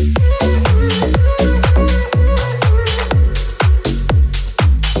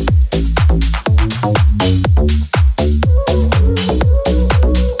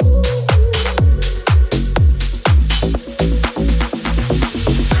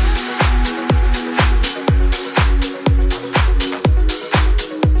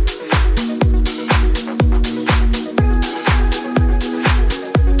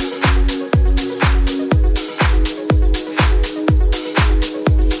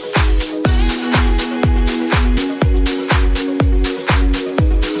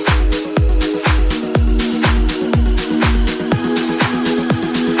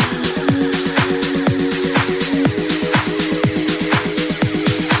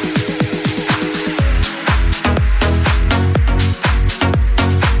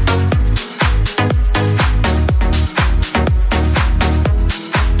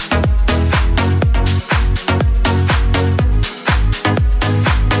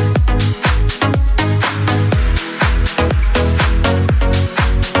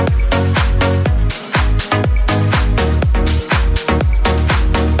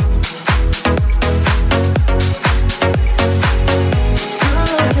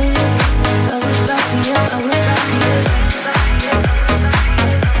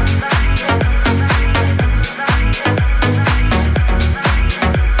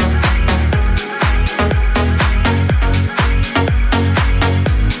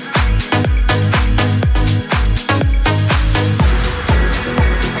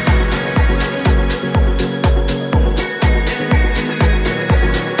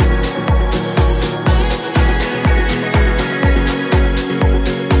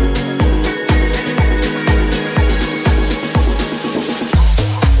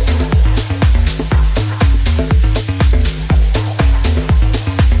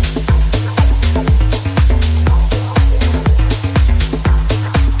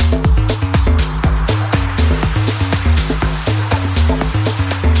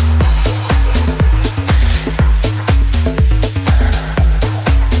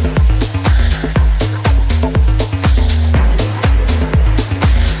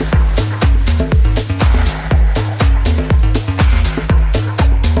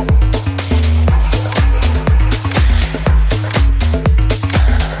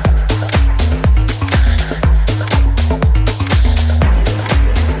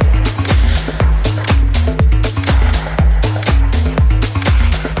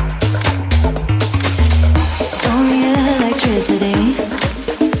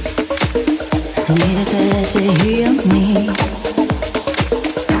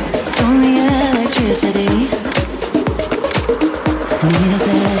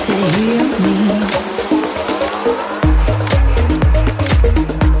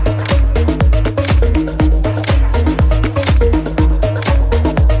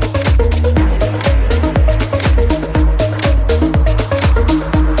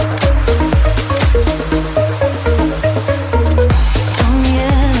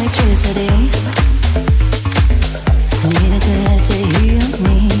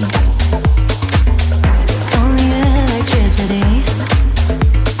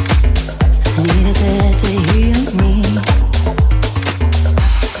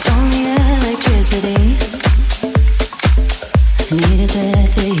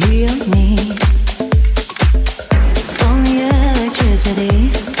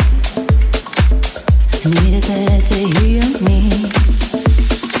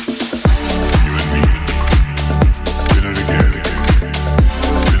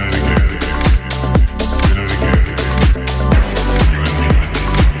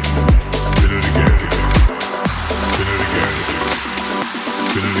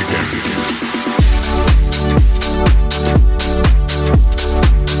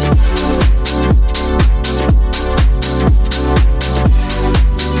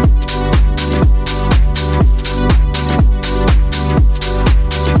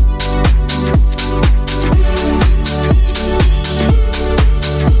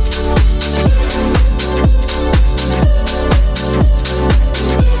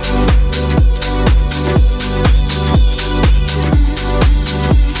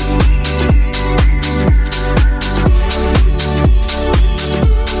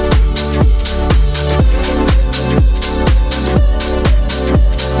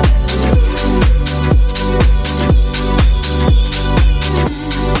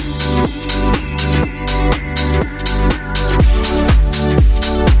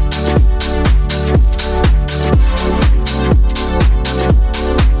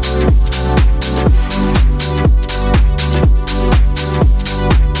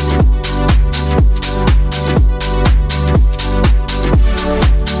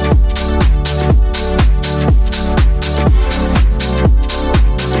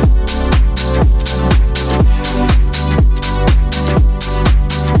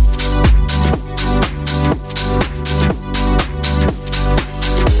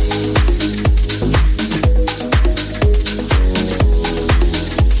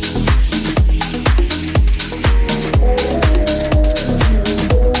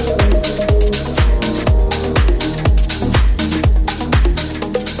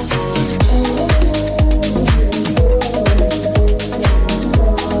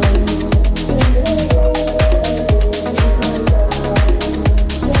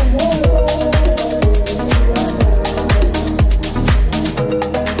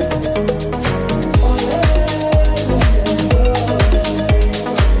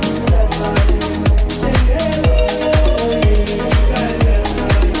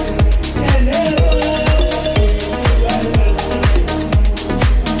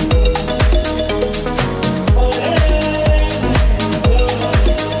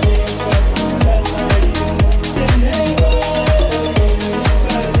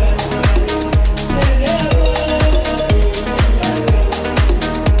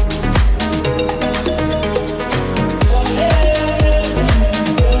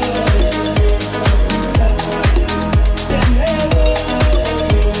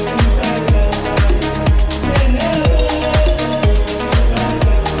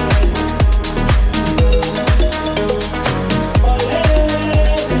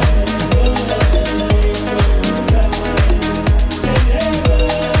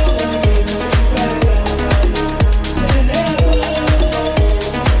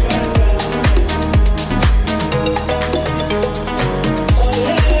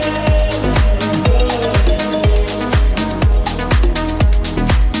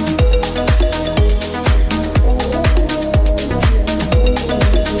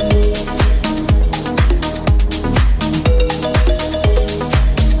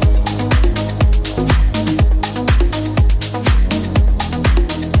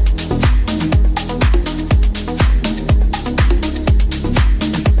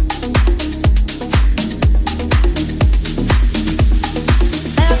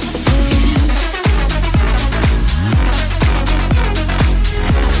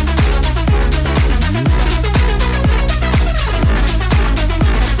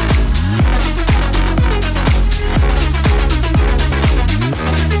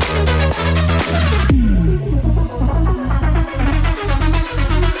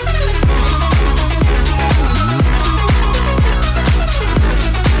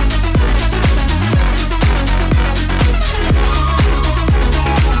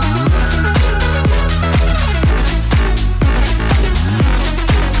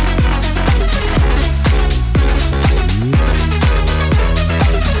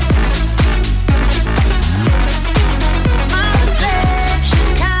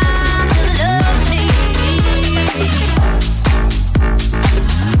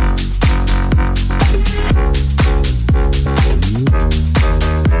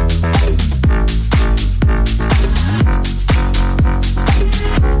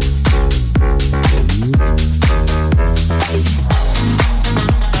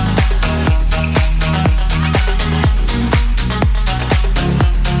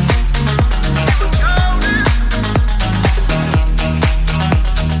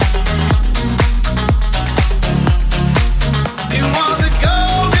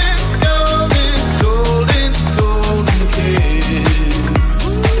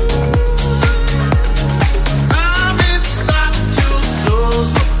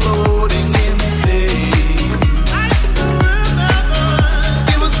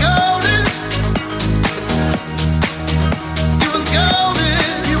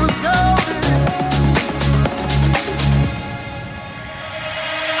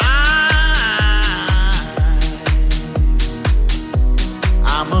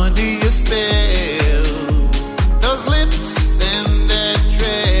 spell. Those lips and that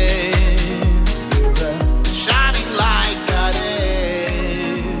dress, shining like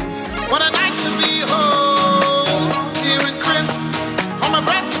goddess. What a night to behold, dear and crisp. Hold my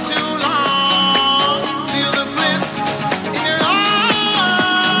breath for too long. Feel the bliss in your arms.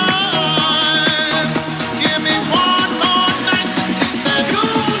 Give me one more night to taste that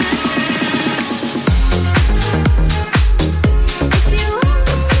gold. If you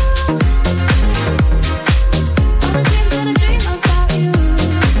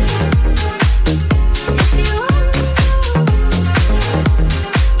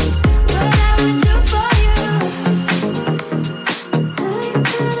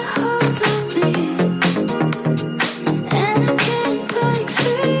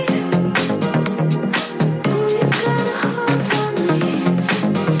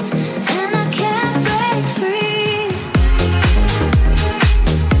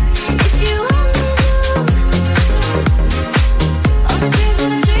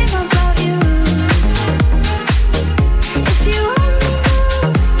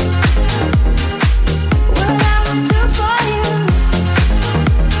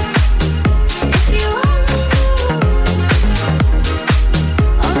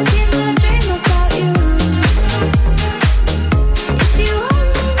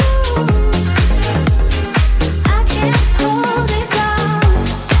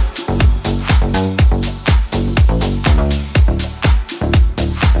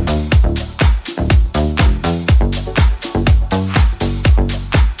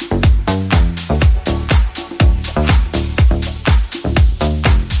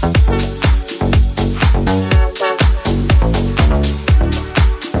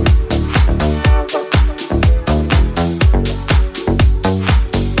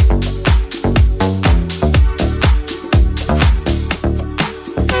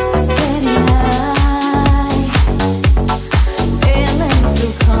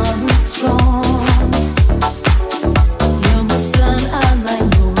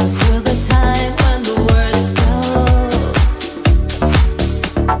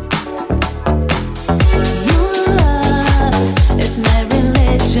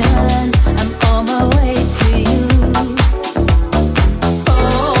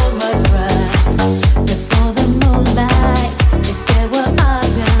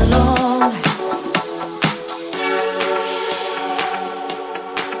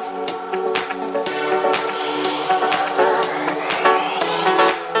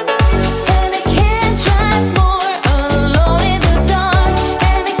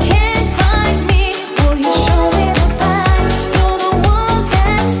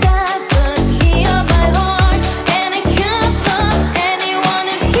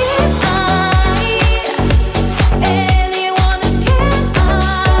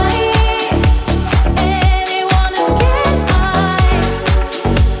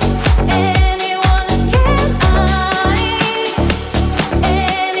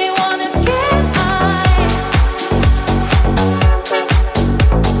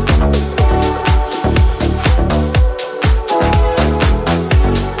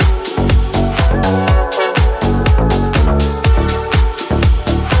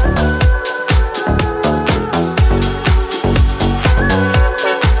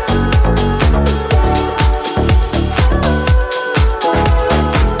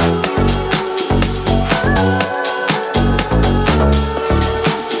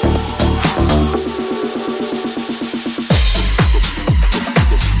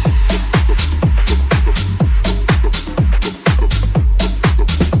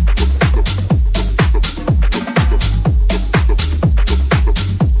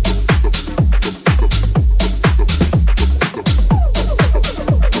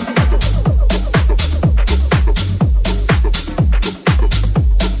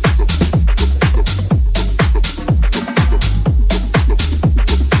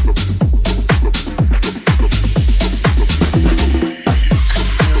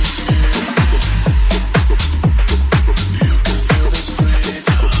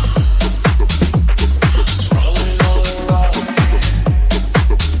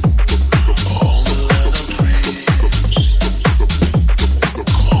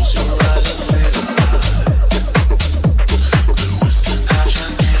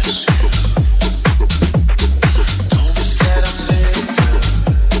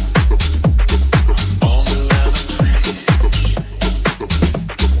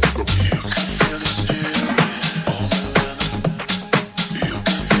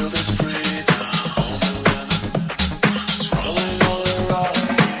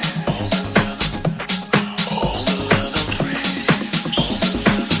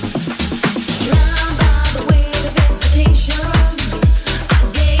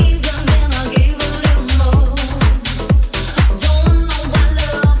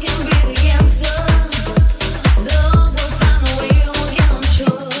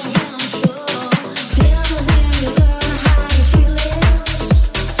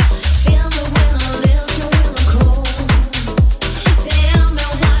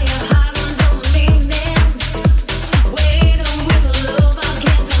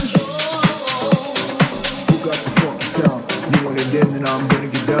then I'm gonna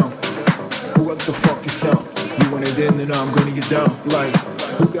get down. Who got the funky sound? You want it in, then I'm gonna get down. Like,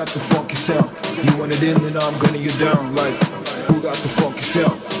 who got the funky sound? You want it in, then I'm gonna get down. Like, who got the funky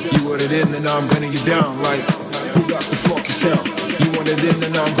sound? You want it in, then I'm gonna get down. Like, who got the funky sound? You want it in,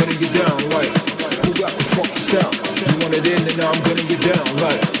 then I'm gonna get down. Like, who got the funky sound? You want it in, then I'm gonna get down.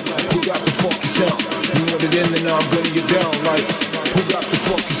 Like, who got the funky sound? You want it in, then I'm gonna get down. Like, who got the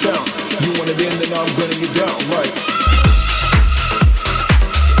funky sound? You want it in, then I'm gonna get down. Like.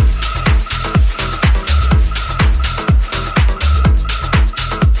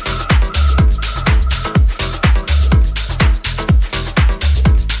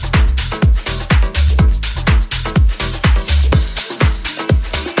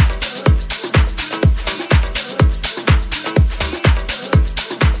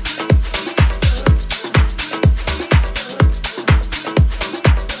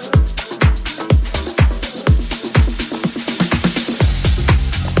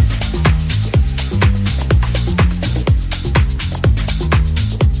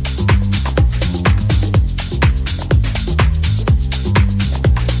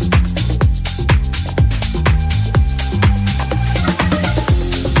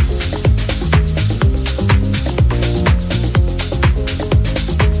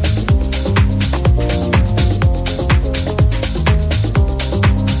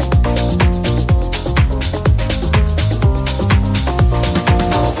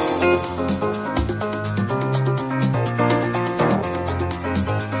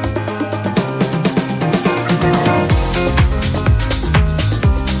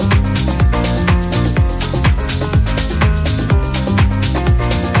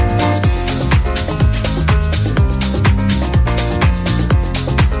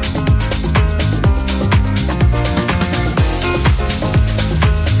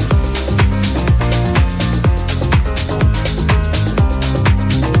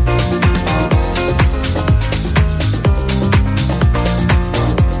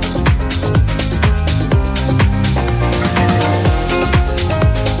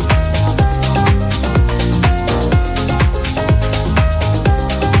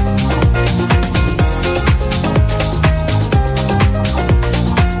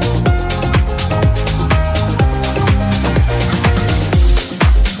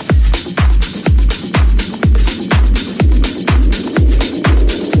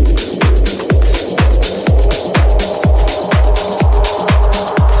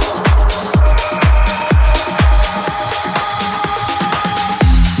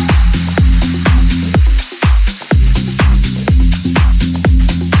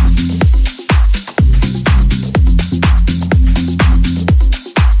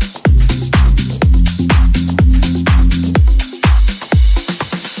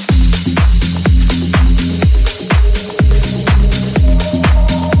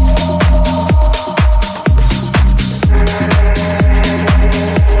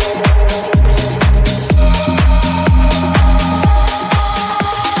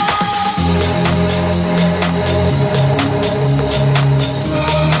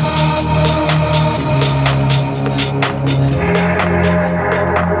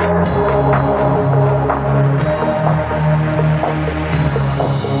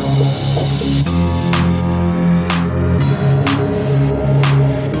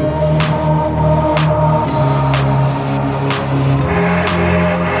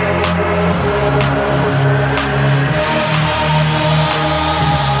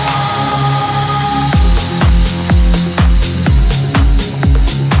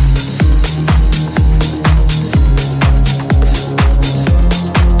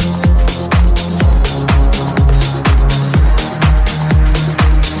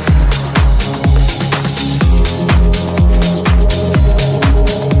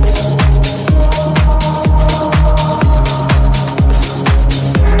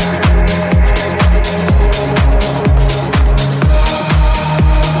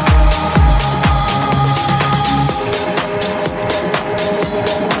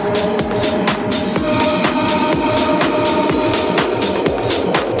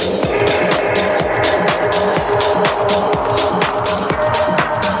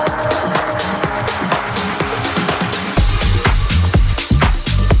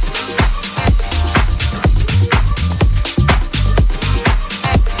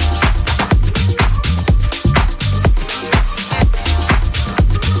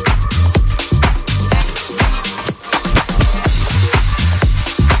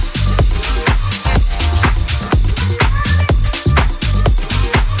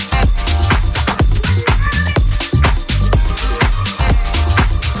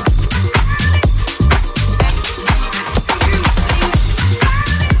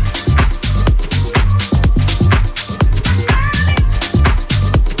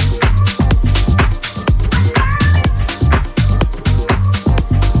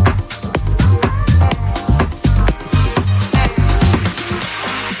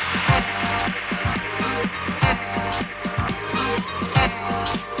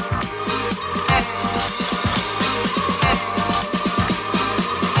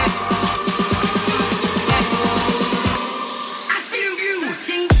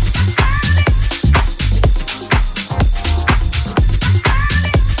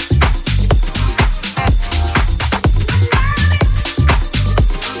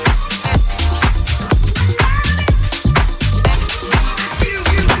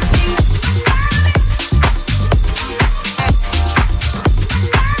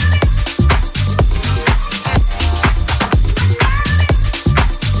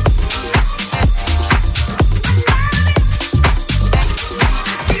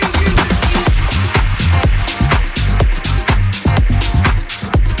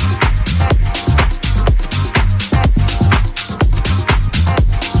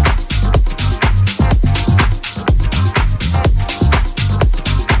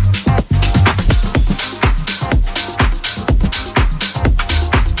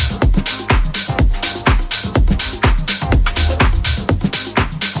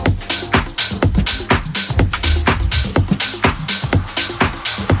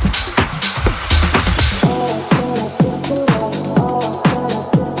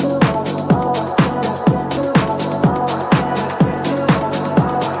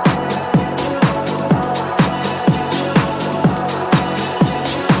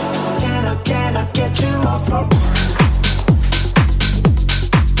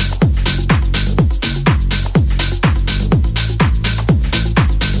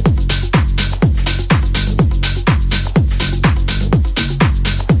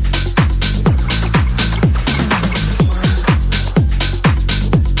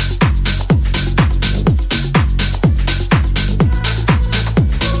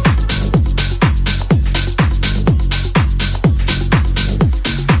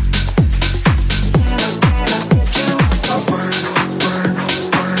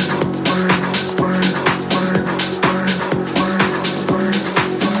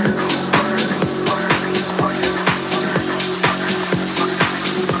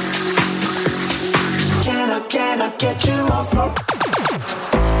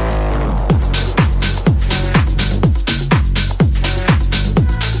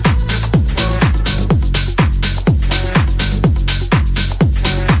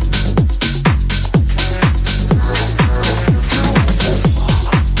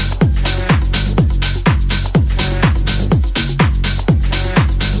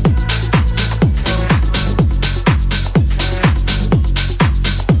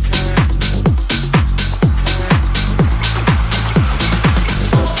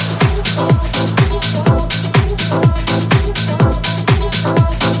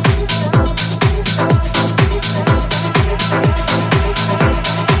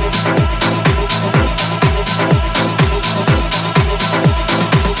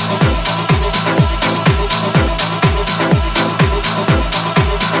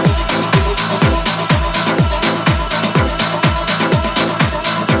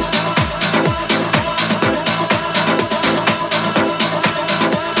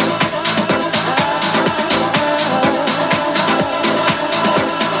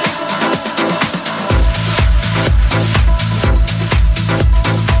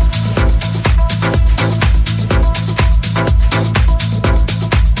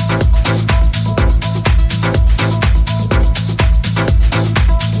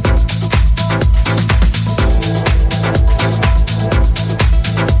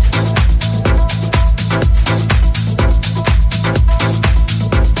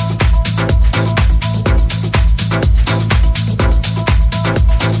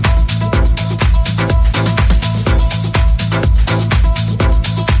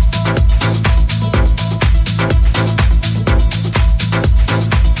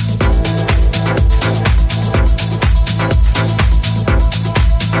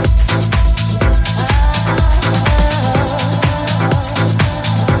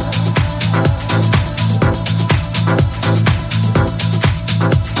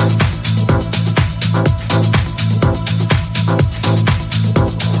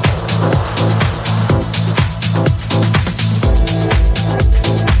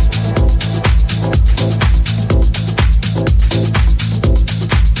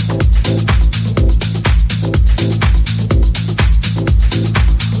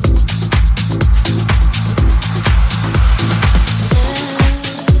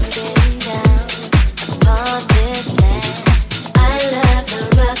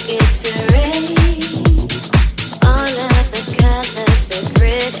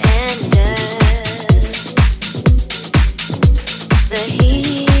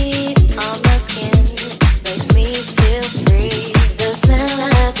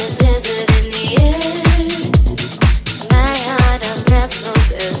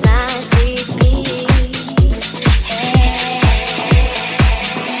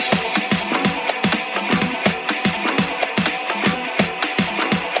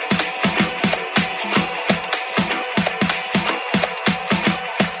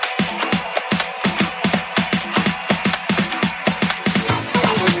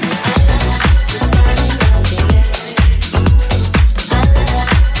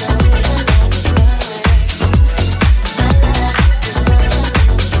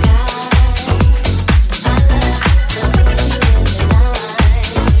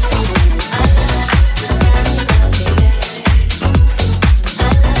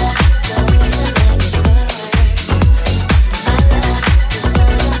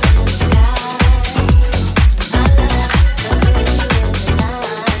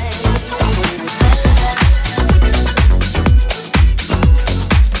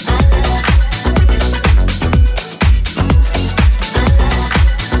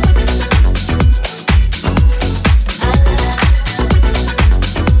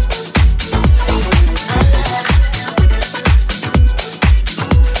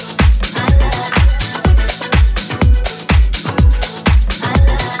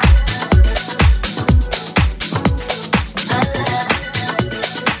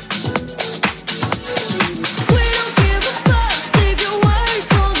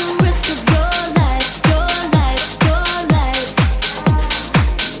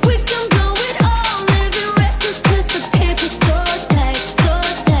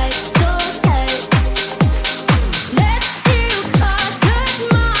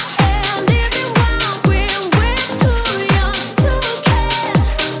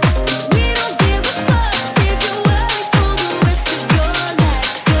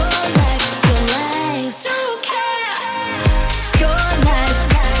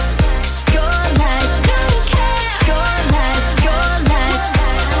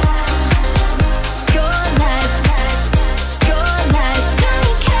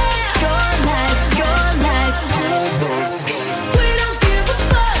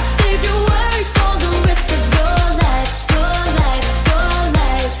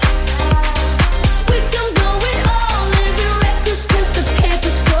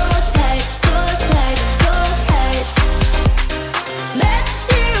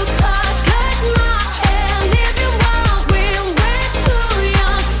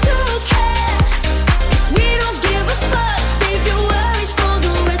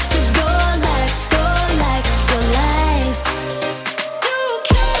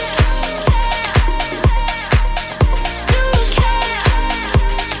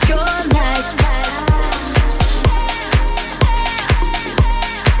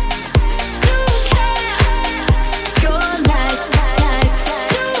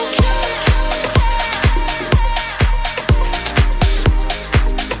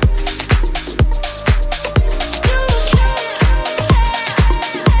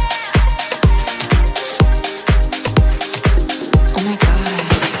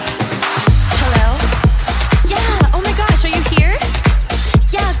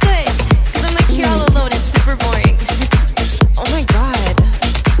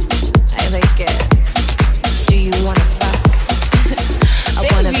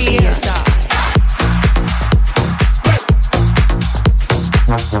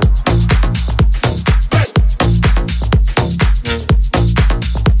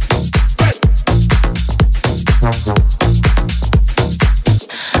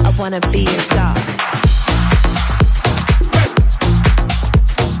 Wanna be your dog.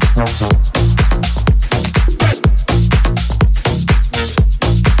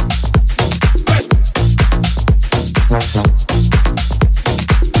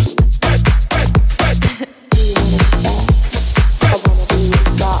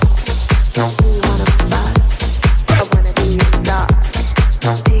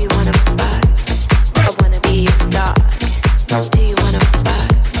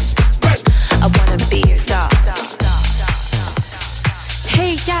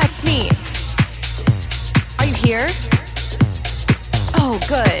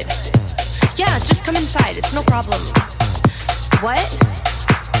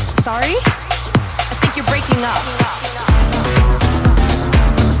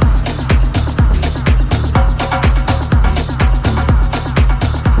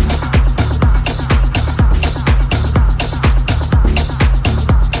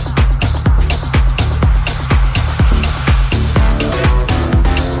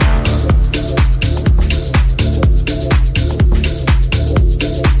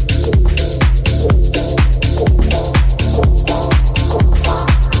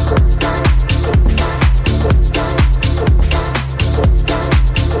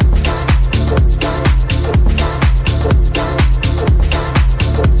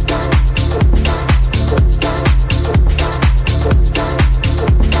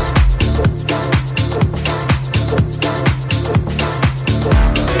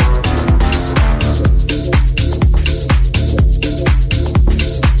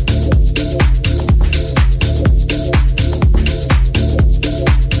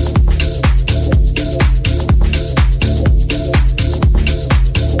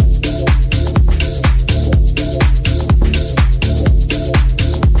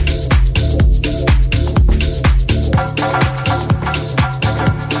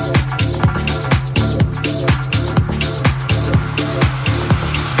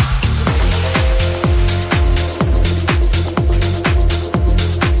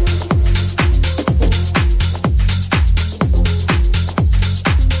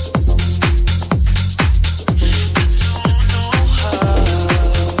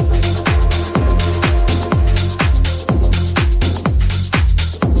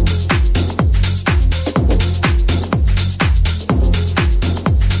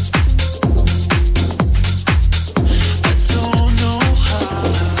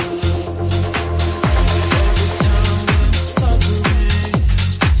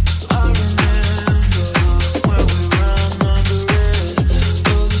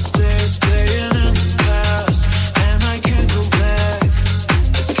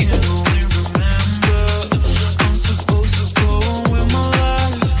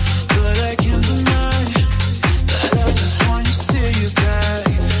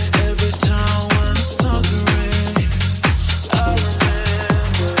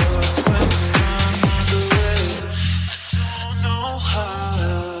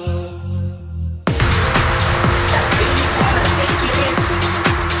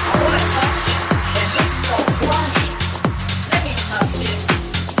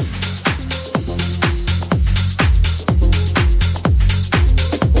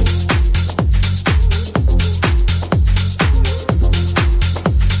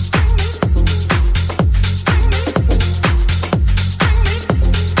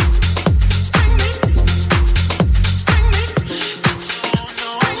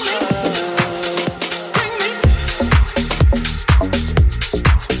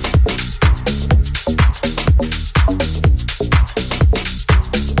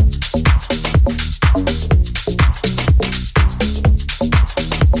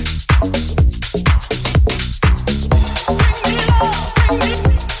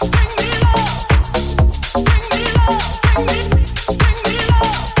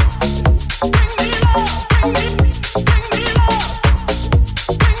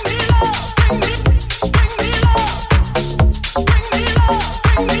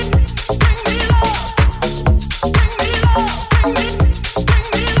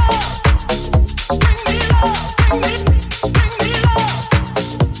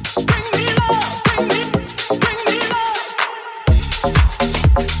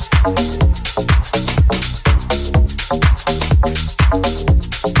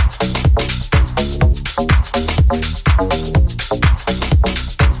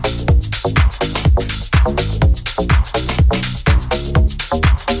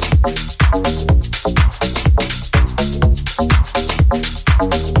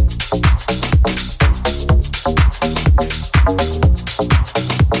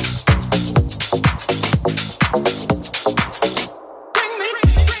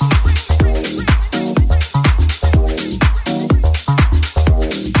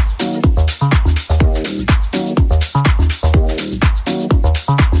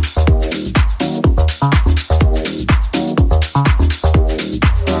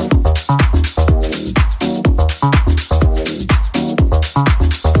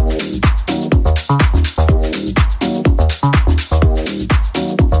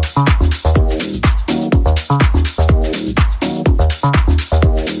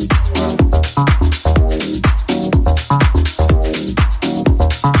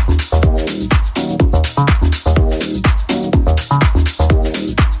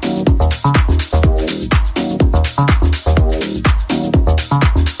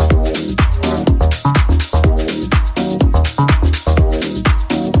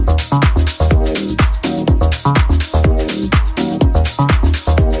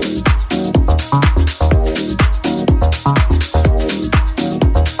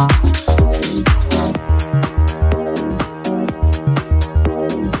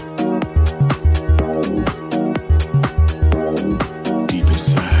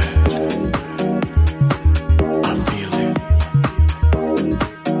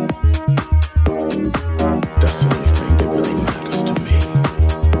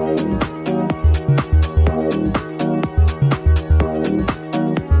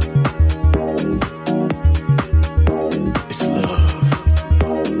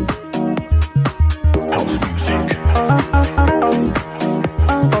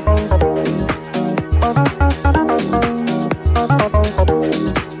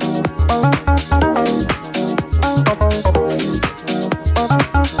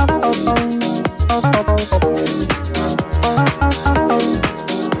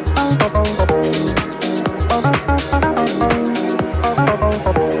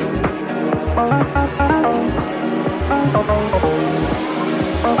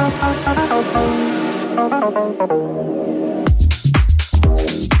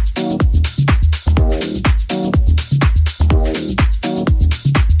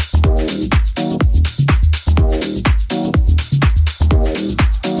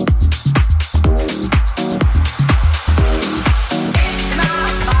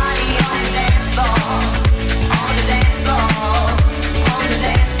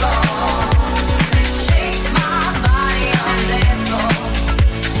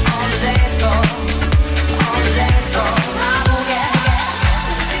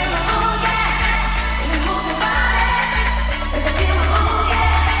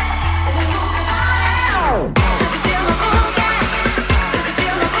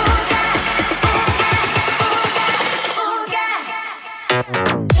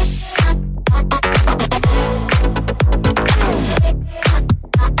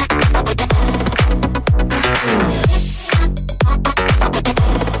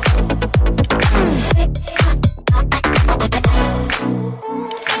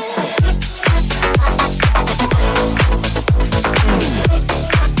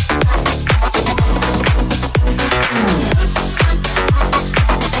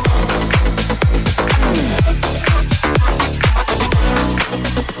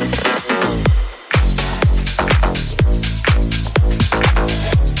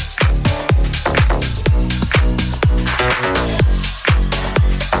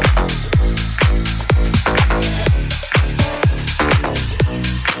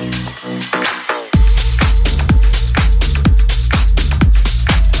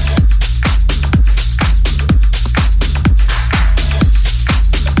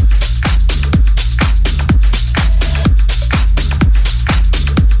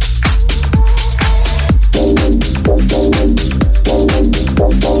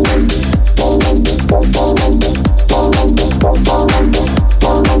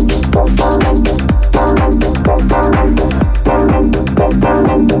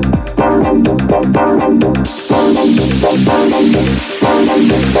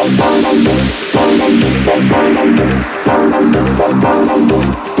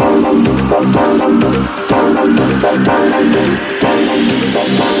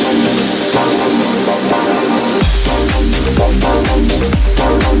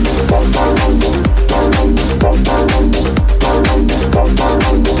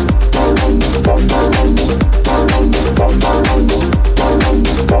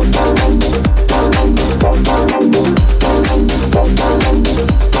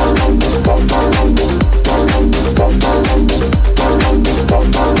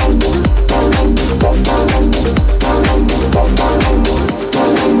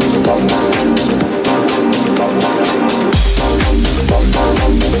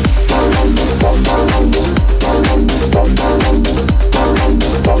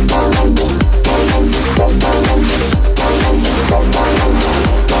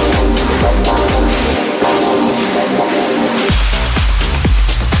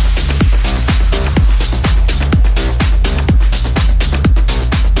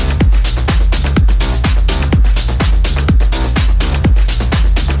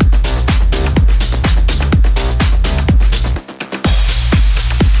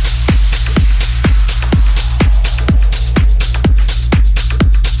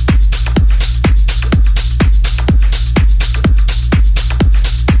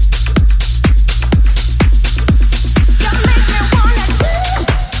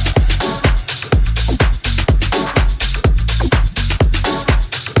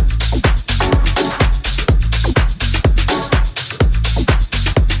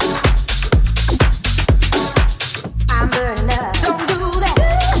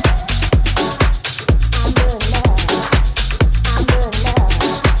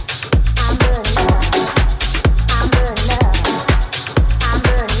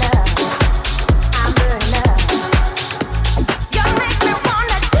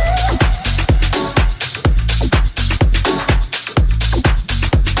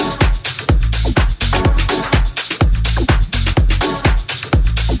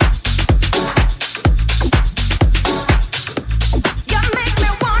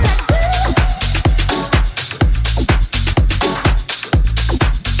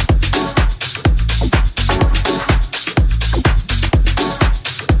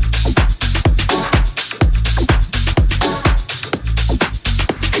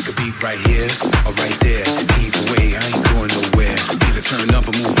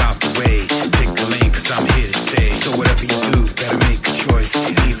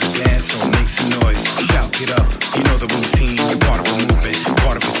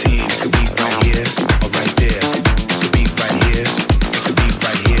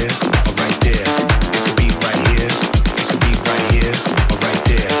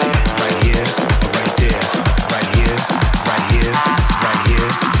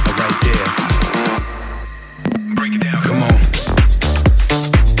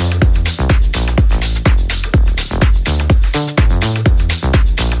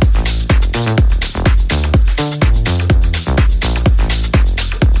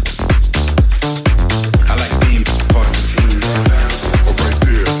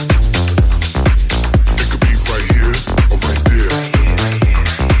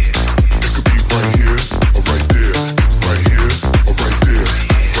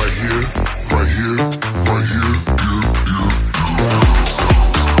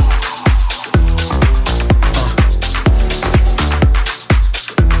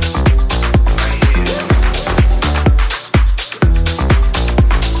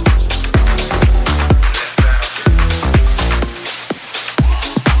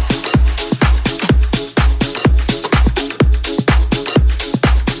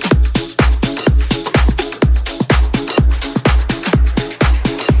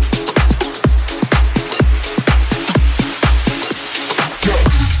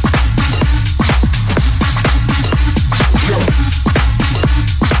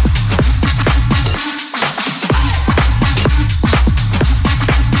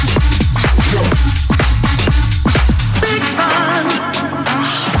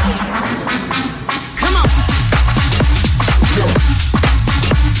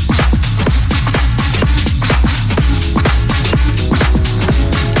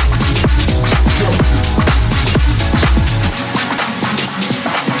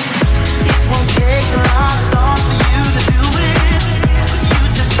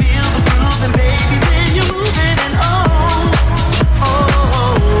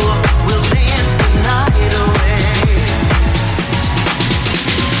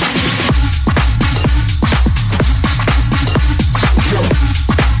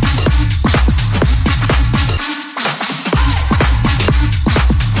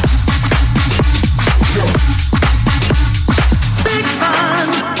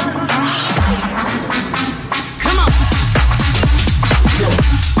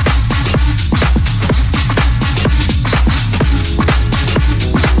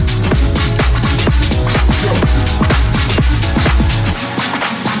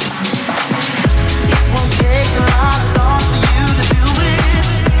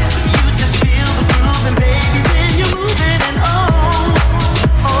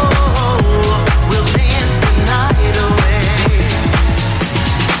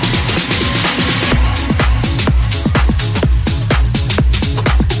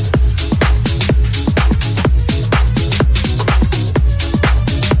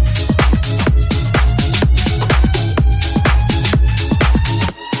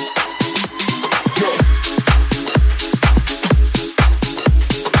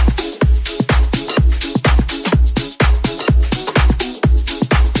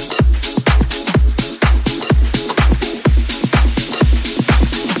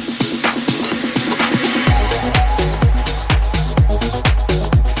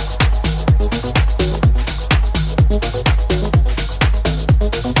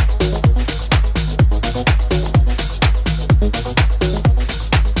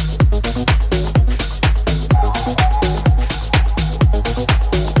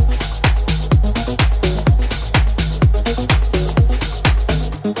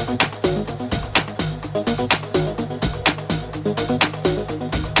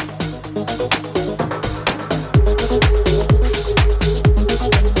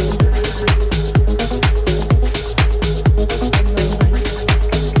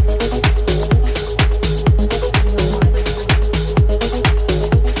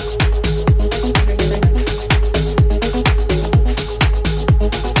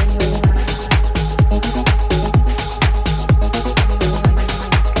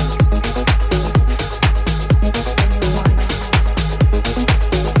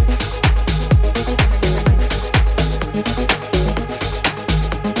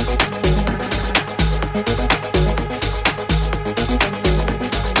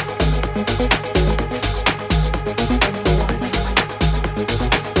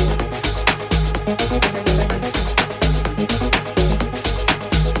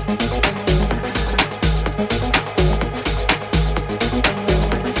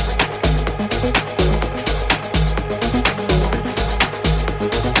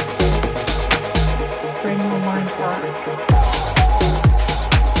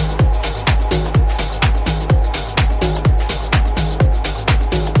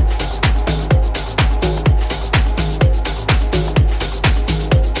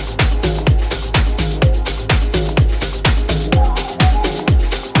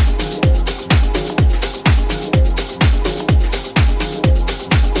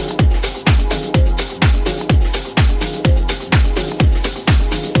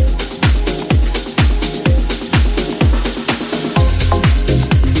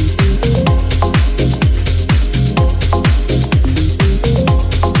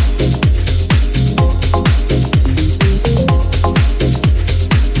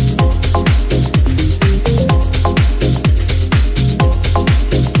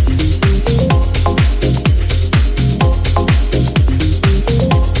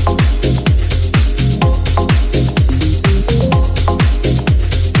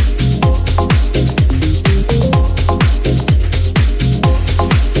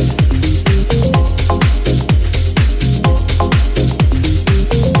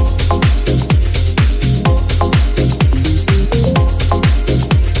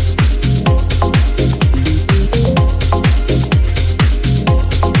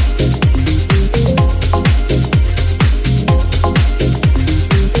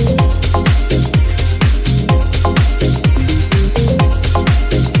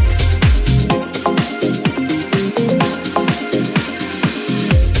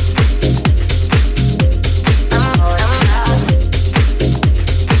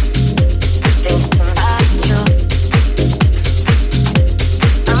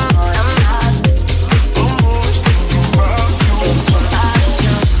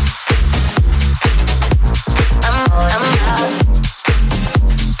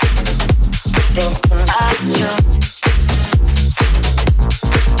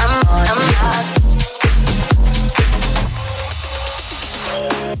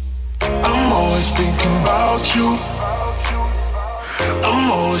 always thinking about you.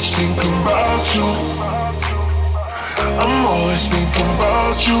 I'm always thinking about you. I'm always thinking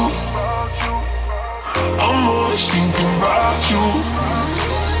about you. I'm always thinking about you.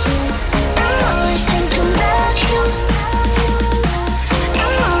 I'm always thinking about you.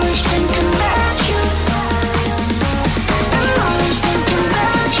 I'm always thinking about you. I'm always thinking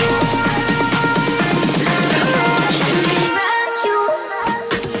about you. I'm always thinking about you.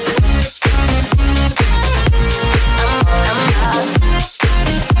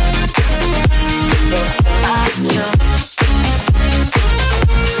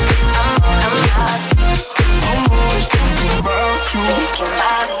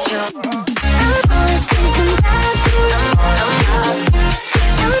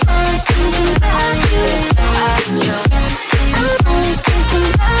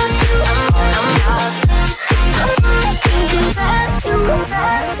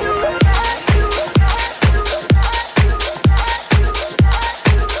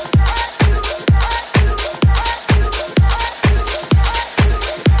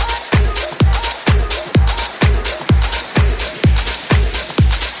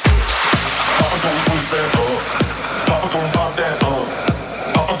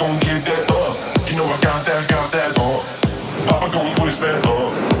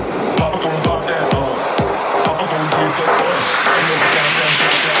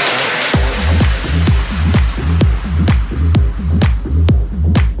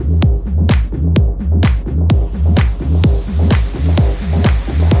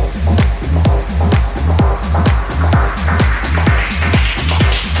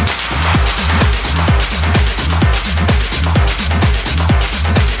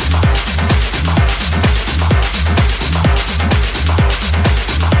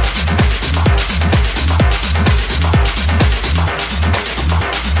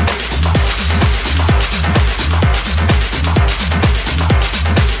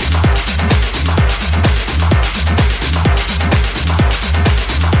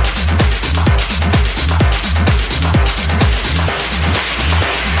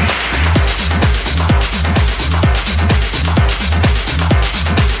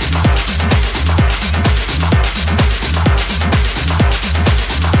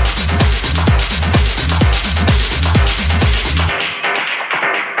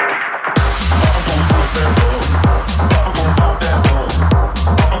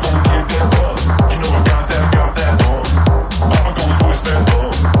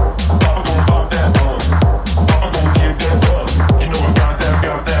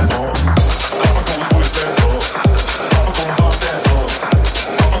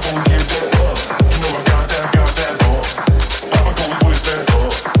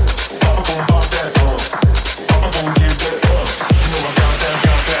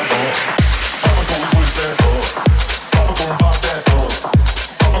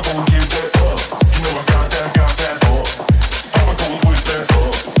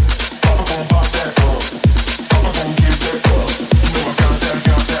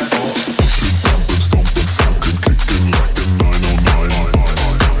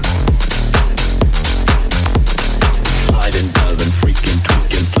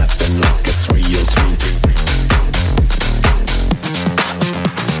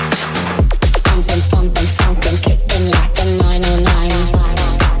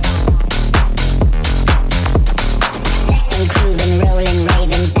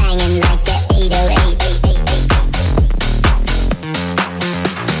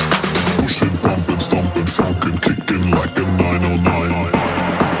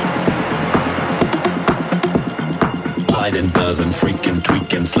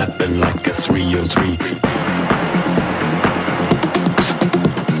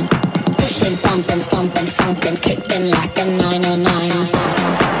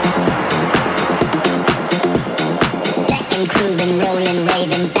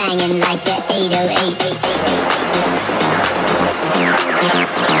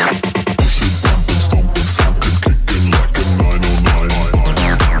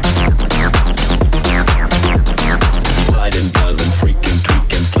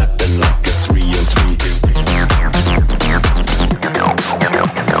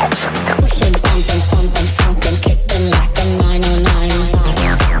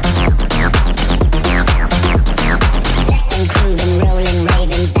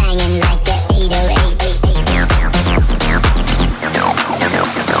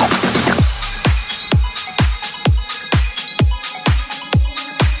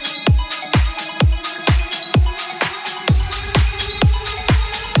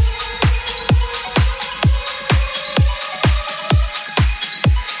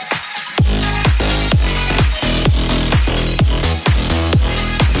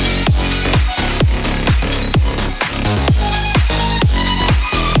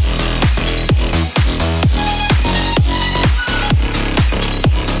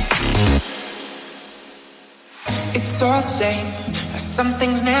 It's all the same, like some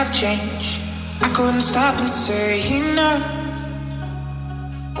things never change. I couldn't stop and say no.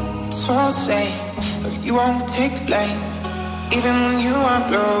 It's all the same, but you won't take the blame, even when you are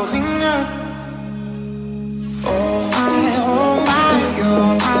blowing up. Oh my,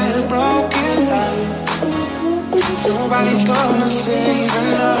 you're my broken love. Nobody's gonna save you,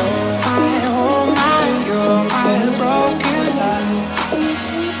 no. Oh my, you're my broken love.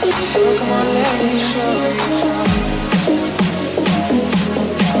 So come on, let me show you how.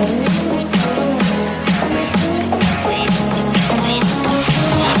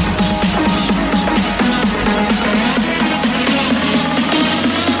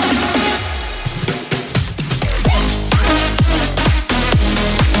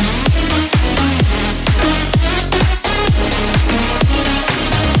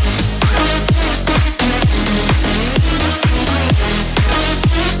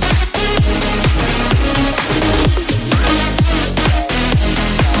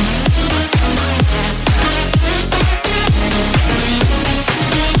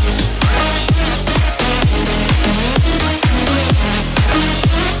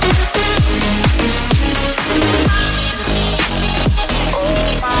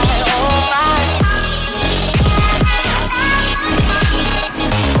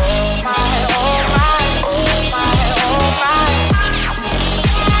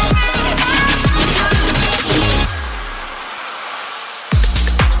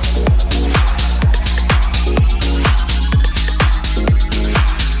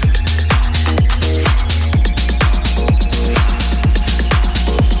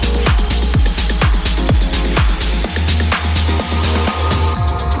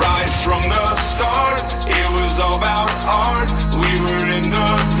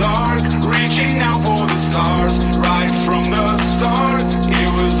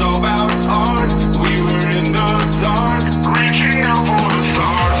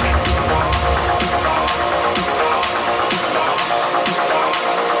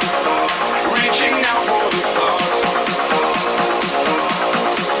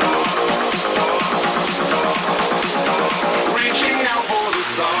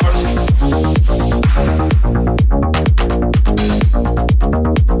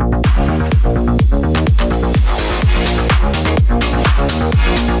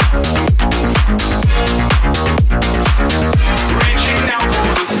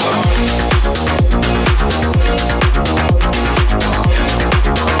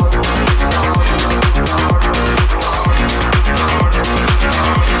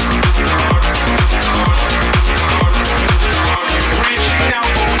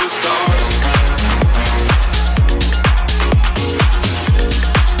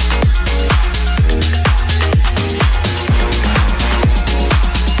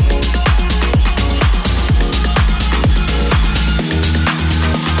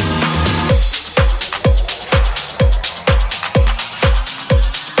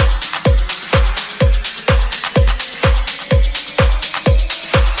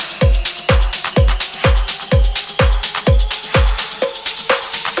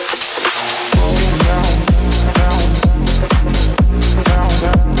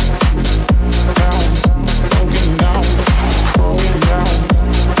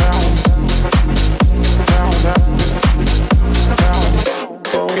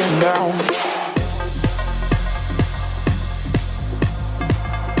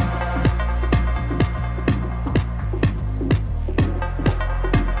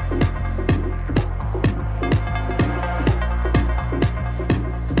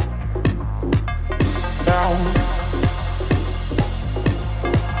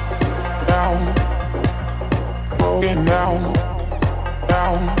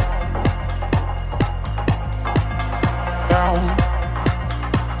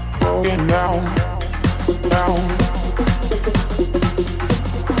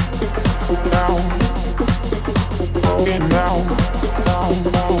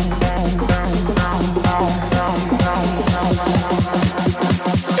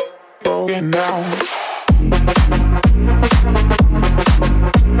 Now